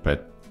love it,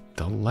 but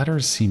the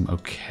letters seem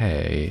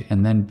okay.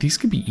 And then these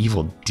could be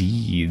evil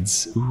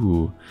deeds.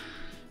 Ooh.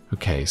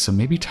 Okay, so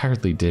maybe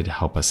tiredly did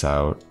help us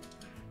out.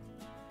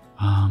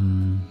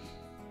 Gotta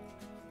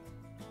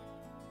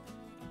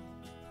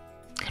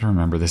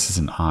remember this is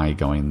an I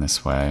going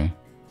this way.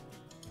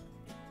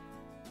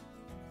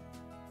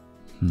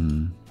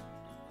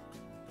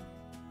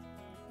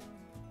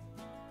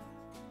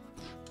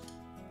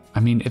 I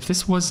mean, if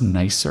this was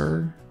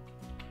nicer,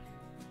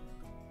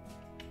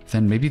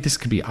 then maybe this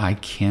could be I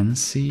can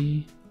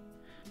see.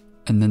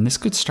 And then this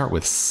could start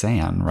with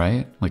San,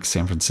 right? Like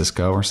San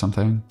Francisco or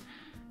something.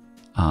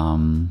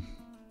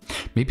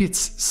 Maybe it's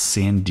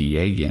San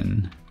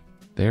Diegan.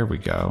 There we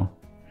go.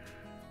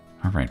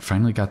 All right,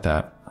 finally got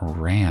that.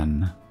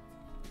 Ran.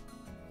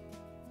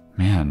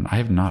 Man, I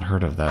have not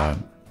heard of that.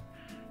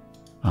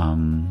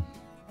 And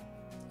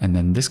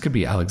then this could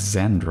be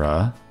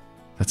Alexandra.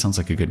 That sounds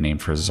like a good name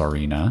for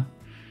Tsarina.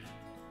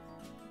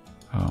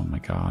 Oh my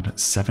god.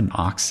 7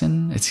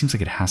 oxen? It seems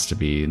like it has to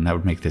be, and that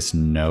would make this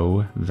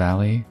No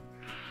Valley.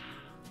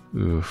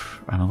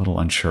 Oof, I'm a little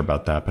unsure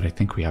about that, but I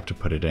think we have to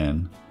put it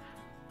in.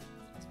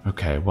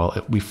 Okay, well,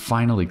 we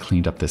finally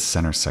cleaned up this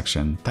center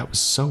section. That was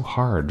so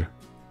hard.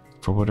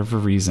 For whatever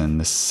reason,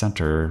 this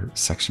center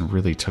section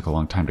really took a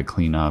long time to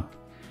clean up.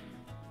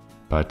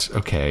 But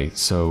okay,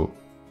 so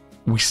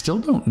we still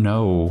don't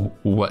know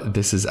what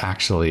this is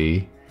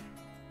actually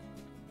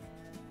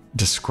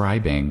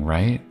describing,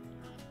 right?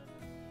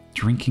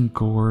 Drinking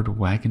Gourd,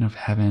 Wagon of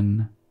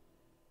Heaven,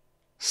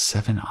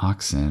 7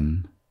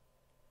 oxen.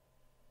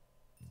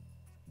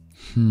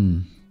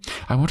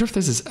 I wonder if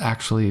this is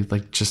actually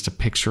like just a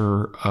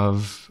picture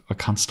of a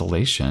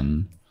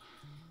constellation.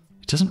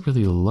 It doesn't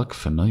really look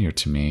familiar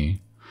to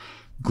me.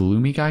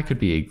 Gloomy Guy could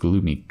be a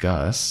Gloomy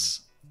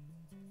Gus.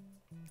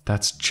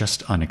 That's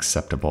just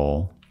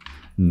unacceptable.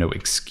 no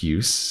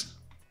excuse,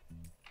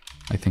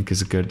 I think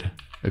is a good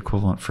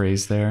equivalent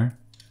phrase there.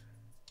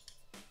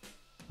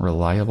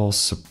 Reliable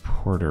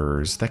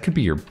supporters. That could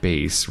be your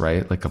base,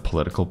 right? Like a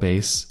political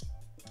base.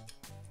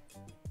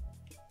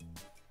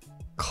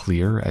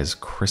 Clear as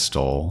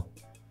crystal.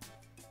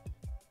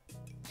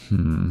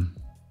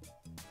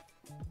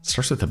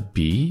 Starts with a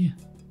B.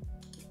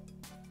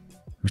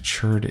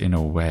 Matured in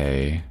a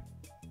way.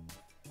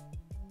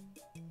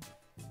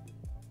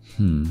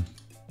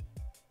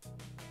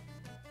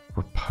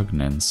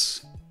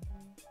 Repugnance.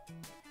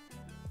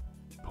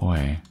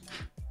 Boy.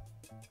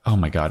 Oh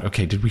my god.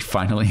 Okay, did we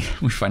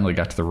finally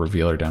got to the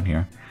revealer down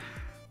here.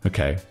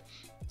 Okay.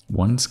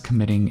 One's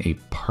committing a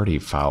party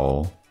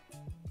foul,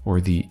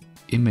 or the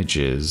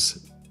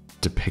images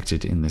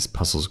depicted in this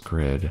puzzle's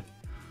grid.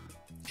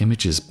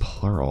 Images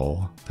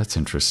plural. That's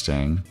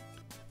interesting.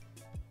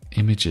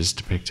 Images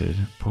depicted.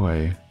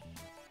 Boy.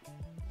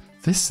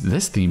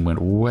 This theme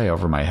went way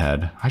over my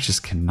head. I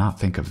just cannot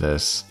think of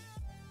this.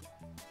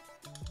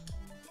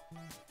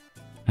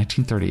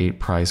 1938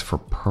 prize for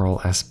Pearl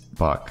S.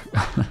 Buck.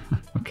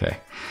 Okay.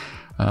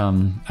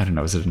 I don't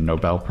know. Is it a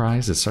Nobel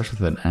Prize? It starts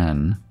with an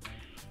N.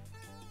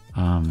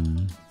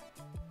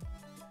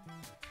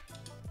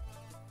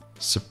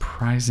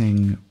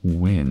 Surprising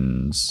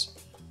wins.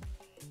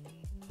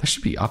 That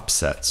should be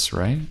upsets,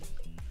 right?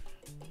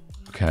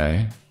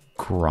 Okay.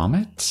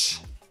 Grommet?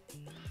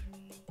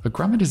 A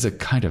grommet is a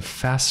kind of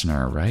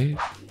fastener, right?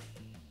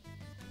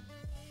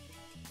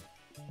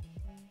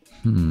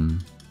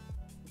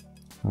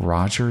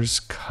 Roger's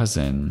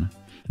cousin.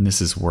 And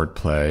this is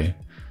wordplay.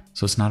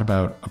 So it's not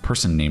about a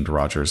person named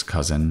Roger's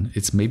cousin.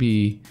 It's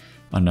maybe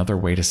another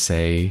way to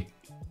say,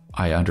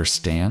 I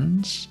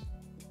understand.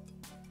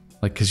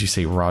 Like, because you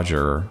say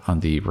Roger on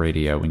the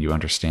radio when you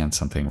understand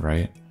something,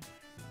 right?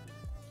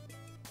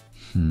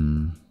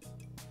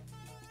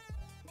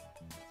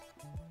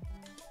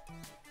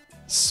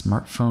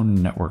 Smartphone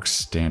network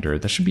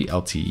standard. That should be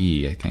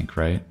LTE, I think,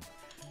 right?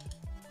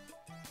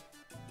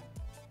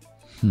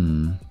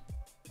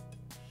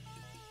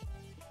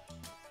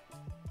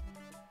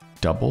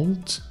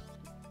 Doubled?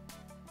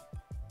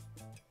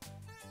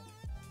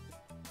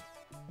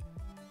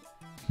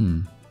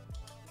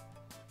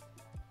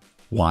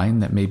 Wine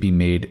that may be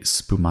made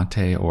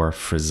spumante or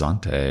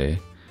frizzante.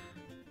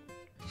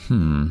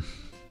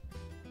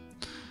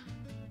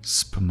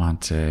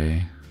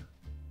 Spumante.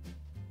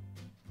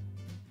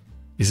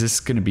 Is this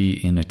going to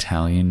be in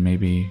Italian,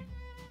 maybe?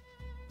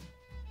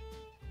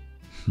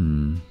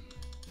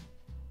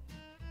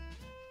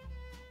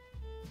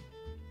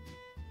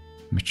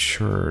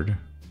 Matured.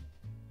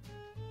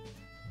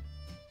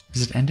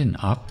 Does it end in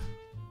up?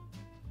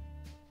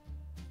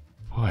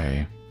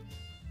 Boy.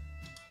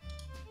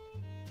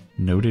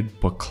 Noted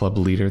book club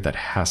leader. That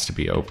has to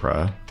be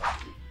Oprah.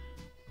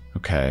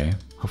 Okay.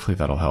 Hopefully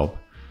that'll help.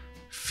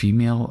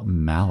 Female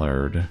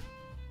mallard.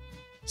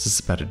 This is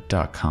about a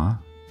duck, huh?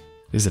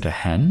 Is it a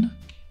hen?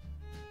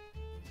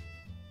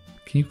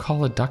 Can you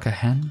call a duck a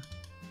hen?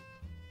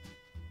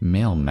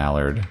 Male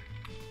mallard.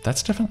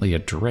 That's definitely a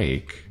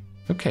drake.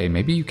 Okay,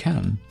 maybe you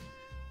can.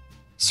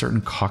 Certain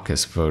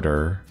caucus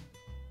voter.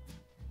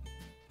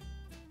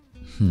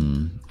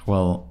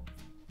 Well,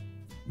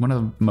 one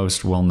of the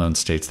most well-known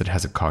states that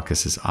has a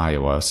caucus is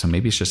Iowa, so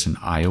maybe it's just an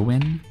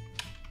Iowan?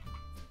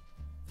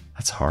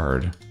 That's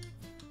hard.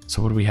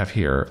 So what do we have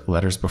here?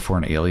 Letters before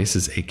an alias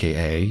is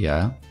AKA,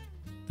 yeah.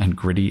 And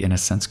gritty in a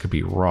sense could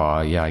be raw,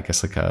 yeah, I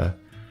guess like a,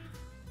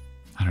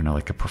 I don't know,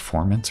 like a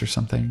performance or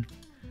something.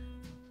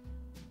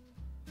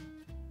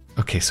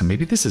 Okay, so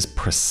maybe this is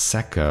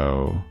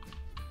Prosecco.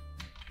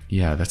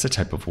 Yeah, that's a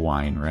type of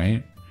wine,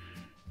 right?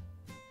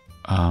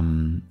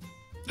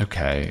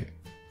 Okay.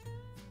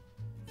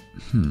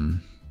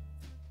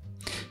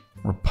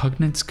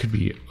 Repugnance could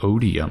be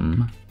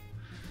odium.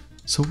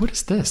 So what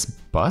is this?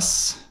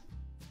 Bus?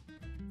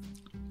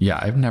 Yeah,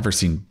 I've never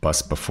seen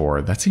bus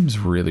before. That seems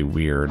really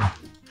weird.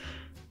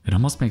 It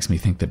almost makes me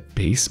think that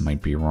base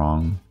might be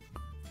wrong.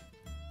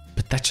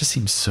 But that just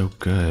seems so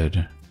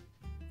good.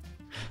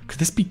 Could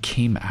this be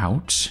came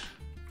out?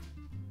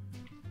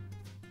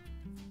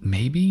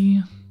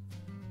 Maybe?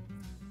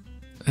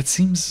 It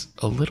seems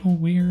a little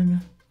weird.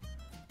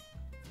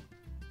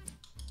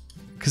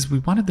 Because we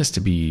wanted this to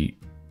be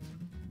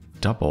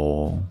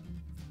double.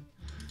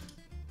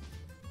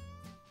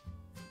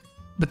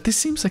 But this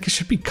seems like it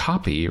should be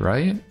copy,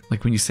 right?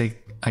 Like when you say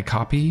I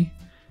copy,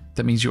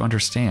 that means you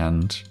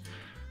understand.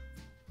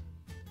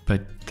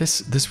 But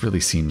this really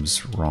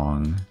seems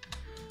wrong.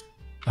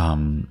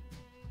 Oh,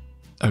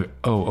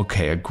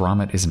 okay, a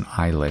grommet is an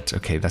eyelet.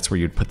 Okay, that's where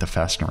you'd put the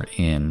fastener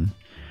in.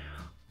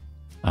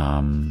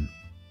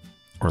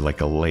 Or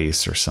like a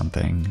lace or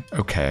something.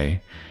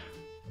 Okay.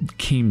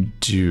 Came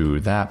due,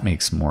 that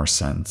makes more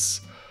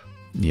sense.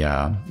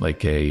 Yeah,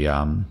 like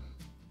a,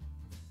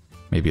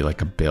 maybe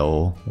like a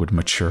bill would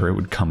mature, it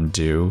would come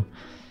due.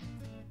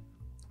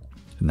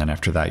 And then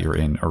after that, you're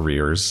in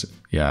arrears.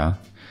 Yeah.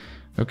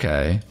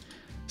 Okay.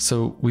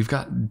 So we've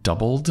got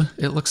doubled,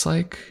 it looks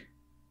like.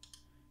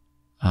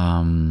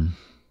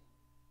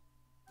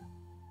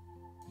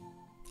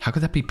 How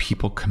could that be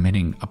people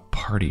committing a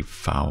party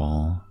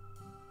foul?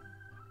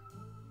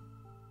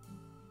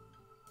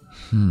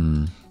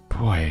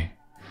 Boy.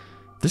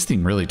 This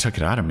theme really took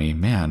it out of me.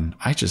 Man,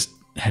 I just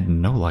had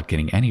no luck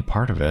getting any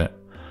part of it.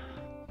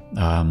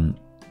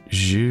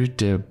 Jeu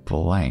de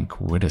blank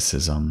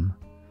witticism.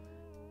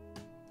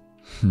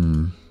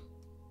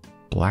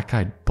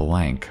 Black-eyed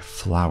blank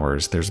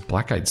flowers. There's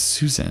black-eyed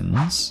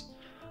Susans.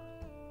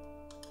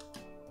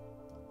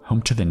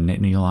 Home to the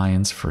Nittany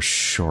Lions for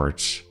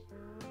short.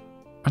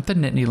 Aren't the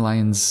Nittany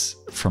Lions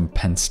from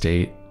Penn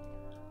State?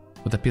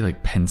 Would that be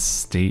like Penn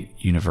State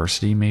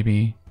University,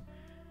 maybe?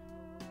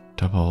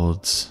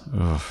 Doubled.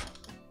 Ugh.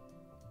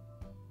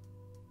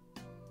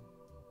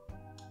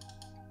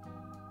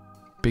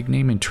 Big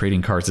name in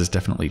trading cards is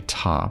definitely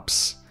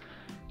Topps.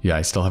 Yeah,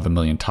 I still have 1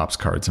 million Topps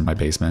cards in my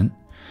basement.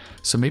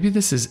 So maybe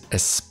this is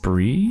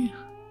Esprit?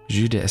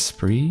 Jeu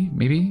d'Esprit,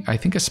 maybe? I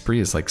think Esprit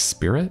is like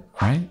spirit,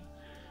 right?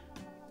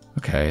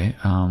 Okay.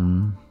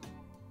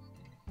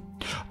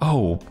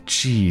 Oh,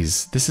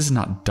 geez. This is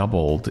not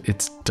doubled.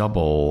 It's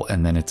double,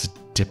 and then it's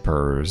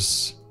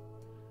dippers.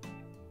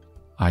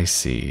 I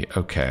see.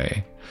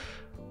 Okay.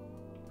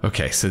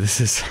 Okay, so this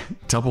is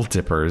double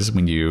dippers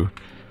when you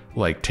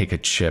like take a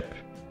chip,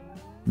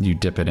 you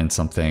dip it in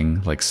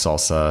something like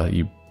salsa,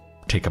 you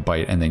take a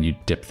bite, and then you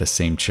dip the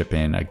same chip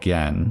in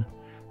again.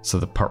 So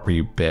the part where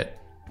you bit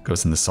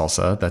goes in the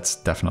salsa. That's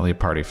definitely a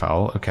party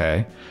foul.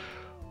 Okay.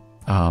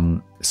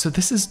 So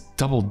this is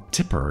double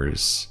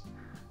dippers.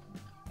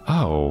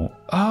 Oh,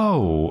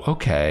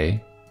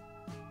 okay.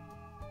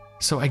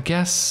 So I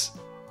guess,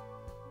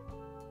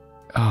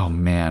 oh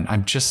man,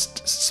 I'm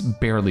just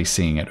barely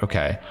seeing it.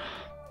 Okay.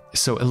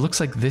 So it looks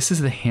like this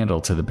is the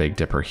handle to the Big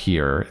Dipper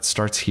here. It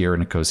starts here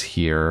and it goes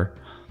here.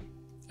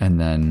 And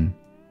then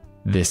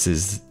this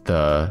is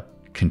the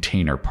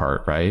container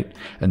part, right?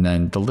 And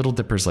then the Little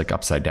Dipper's like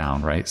upside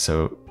down, right?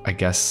 So I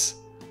guess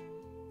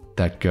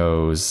that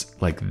goes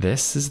like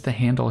this is the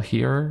handle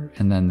here,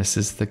 and then this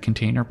is the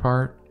container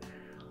part.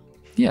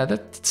 Yeah,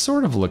 that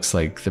sort of looks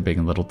like the Big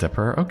and Little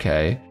Dipper.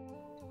 Okay.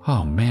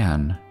 Oh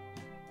man,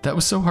 that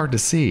was so hard to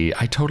see.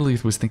 I totally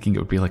was thinking it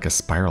would be like a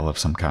spiral of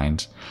some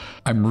kind.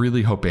 I'm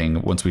really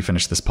hoping once we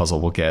finish this puzzle,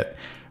 we'll get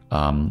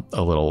a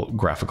little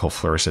graphical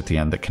flourish at the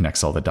end that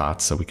connects all the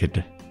dots so we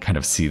could kind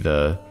of see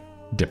the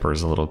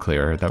dippers a little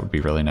clearer. That would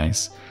be really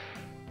nice.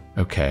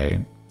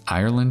 Okay.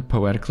 Ireland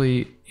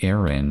poetically,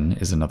 Erin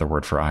is another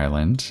word for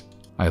island.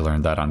 I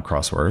learned that on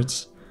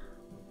Crosswords.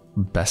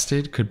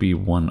 Bested could be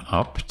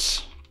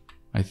one-upped,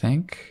 I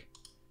think.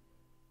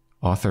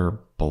 Author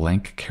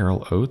blank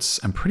Carol Oates.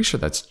 I'm pretty sure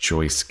that's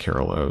Joyce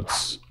Carol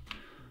Oates.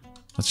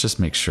 Let's just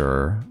make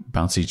sure.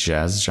 Bouncy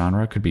jazz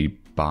genre could be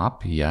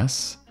bop,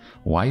 yes.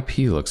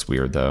 YP looks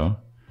weird though.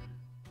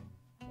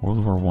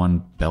 World War I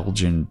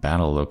Belgian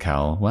battle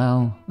locale.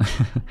 Well,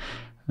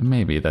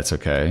 maybe that's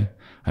okay.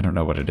 I don't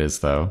know what it is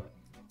though.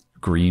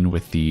 Green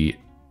with the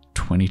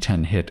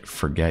 2010 hit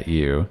Forget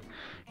You.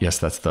 Yes,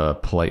 that's the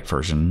polite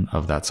version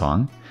of that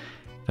song.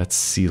 That's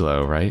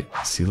CeeLo, right?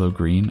 CeeLo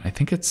Green. I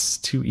think it's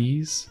 2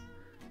 E's.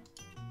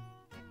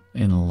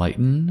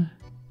 Enlighten.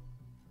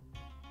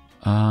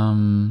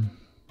 I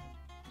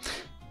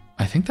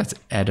think that's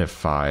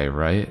edify,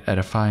 right?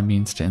 Edify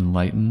means to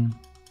enlighten.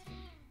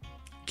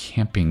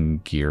 Camping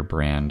gear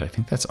brand. I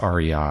think that's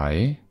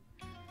REI.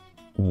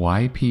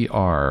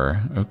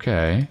 YPR.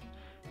 Okay.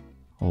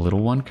 A little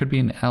one could be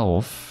an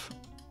elf.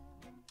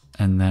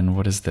 And then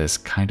what is this?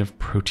 Kind of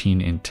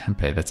protein in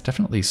tempeh. That's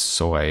definitely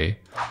soy.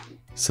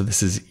 So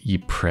this is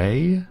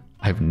Ypres.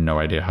 I have no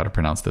idea how to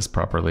pronounce this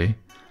properly.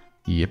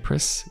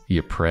 Ypres?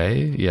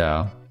 Ypres?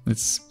 Yeah,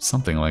 it's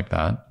something like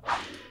that.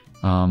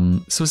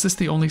 So is this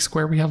the only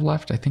square we have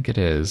left? I think it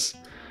is.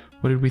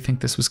 What did we think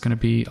this was going to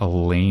be? A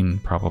lane,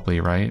 probably,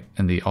 right?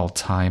 In the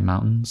Altai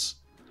Mountains.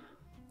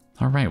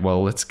 All right,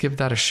 well, let's give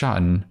that a shot,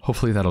 and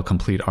hopefully that'll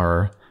complete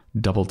our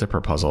double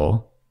dipper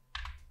puzzle.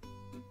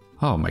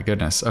 Oh my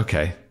goodness,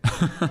 okay.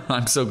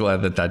 I'm so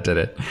glad that that did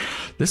it.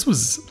 This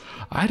was,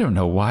 I don't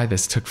know why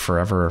this took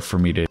forever for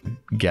me to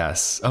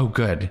guess. Oh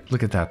good,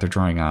 look at that, they're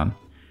drawing on.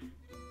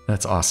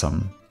 That's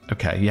awesome.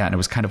 Okay, yeah, and it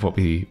was kind of what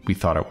we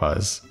thought it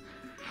was.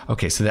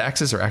 Okay, so the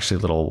X's are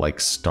actually little like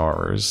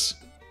stars.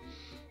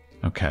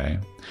 Okay,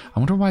 I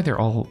wonder why they're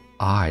all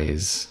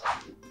eyes.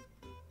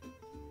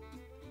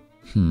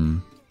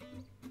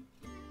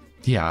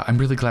 Yeah, I'm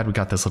really glad we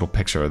got this little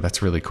picture.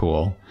 That's really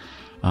cool.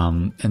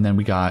 And then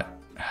we got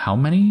how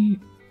many?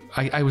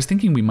 I was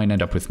thinking we might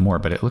end up with more,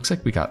 but it looks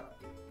like we got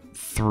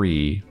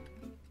 3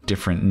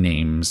 different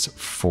names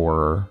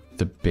for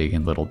the Big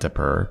and Little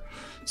Dipper.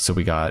 So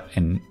we got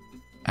an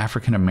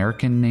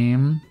African-American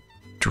name,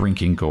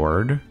 Drinking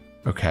Gourd.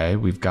 Okay,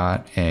 we've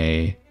got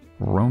a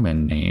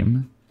Roman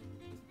name,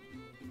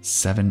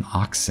 7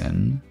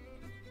 Oxen.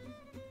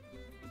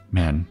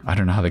 Man, I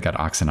don't know how they got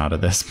oxen out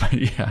of this, but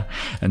yeah.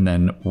 And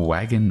then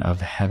Wagon of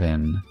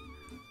Heaven.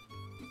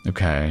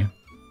 Okay.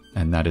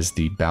 And that is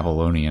the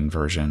Babylonian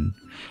version.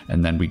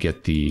 And then we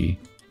get the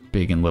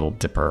Big and Little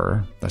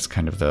Dipper. That's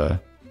kind of the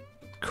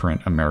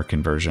current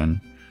American version.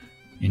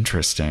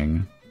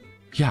 Interesting.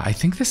 Yeah, I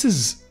think this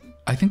is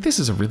I think this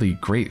is a really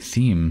great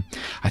theme.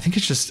 I think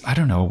it's just, I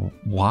don't know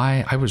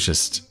why I was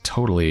just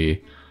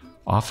totally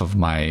off of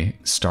my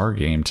star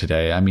game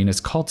today. I mean, it's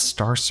called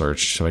Star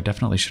Search, so I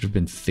definitely should have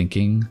been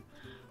thinking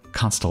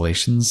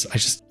constellations.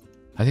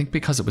 I think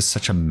because it was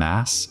such a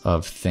mass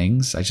of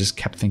things, I just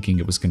kept thinking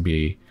it was going to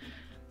be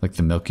like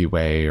the Milky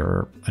Way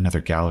or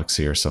another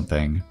galaxy or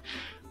something.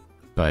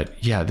 But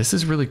yeah, this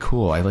is really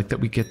cool. I like that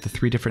we get the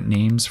 3 different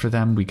names for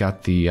them. We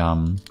got the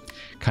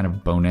kind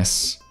of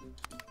bonus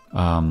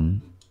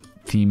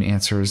theme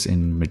answers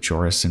in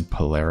Majoris and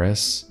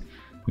Polaris.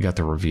 We got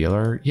the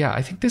revealer. Yeah,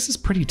 I think this is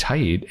pretty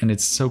tight, and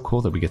it's so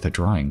cool that we get the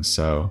drawings.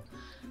 So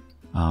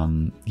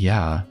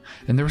yeah,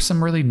 and there were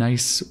some really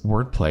nice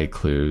wordplay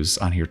clues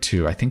on here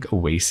too. I think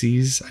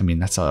oases, I mean,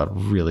 that's a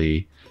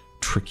really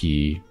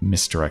tricky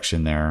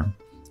misdirection there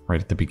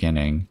right at the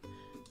beginning.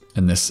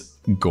 And this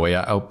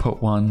Goya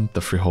output one, the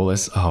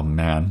frijoles, oh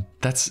man,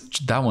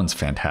 that one's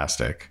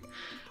fantastic.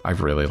 I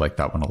really like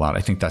that one a lot.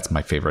 I think that's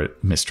my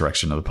favorite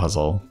misdirection of the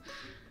puzzle.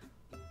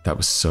 That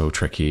was so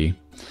tricky.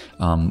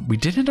 We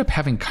did end up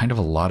having kind of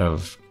a lot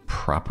of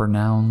proper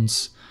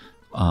nouns.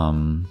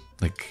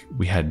 Like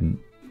we had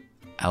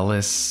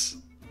Ellis,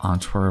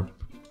 Antwerp,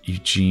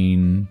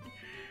 Eugene.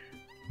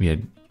 We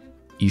had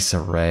Issa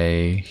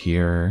Rae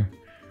here.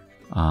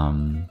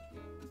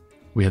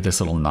 We had this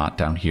little knot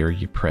down here,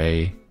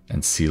 Ypres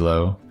and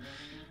Silo.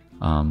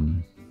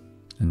 And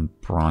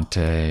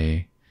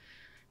Bronte.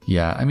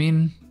 Yeah, I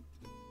mean,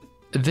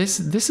 this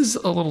is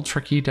a little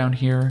tricky down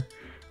here.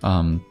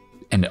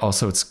 And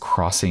also it's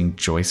crossing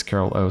Joyce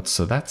Carol Oates,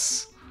 so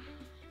this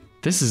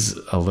is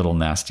a little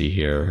nasty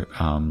here.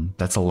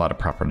 That's a lot of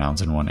proper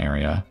nouns in one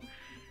area.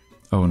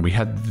 Oh, and we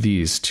had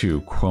these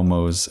too,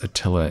 Cuomo's,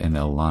 Attila, and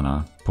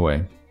Ilana.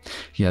 Boy,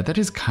 yeah, that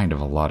is kind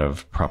of a lot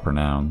of proper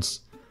nouns.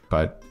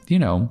 But, you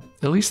know,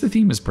 at least the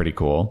theme is pretty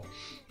cool.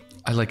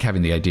 I like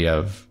having the idea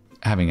of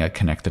having a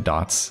connect the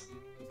dots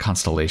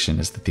constellation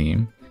as the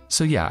theme.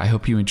 So yeah, I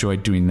hope you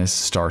enjoyed doing this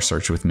star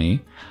search with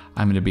me.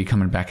 I'm going to be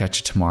coming back at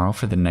you tomorrow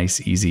for the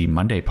nice, easy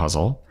Monday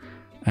puzzle.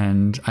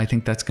 And I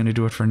think that's going to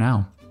do it for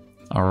now.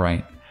 All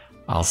right,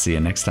 I'll see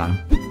you next time.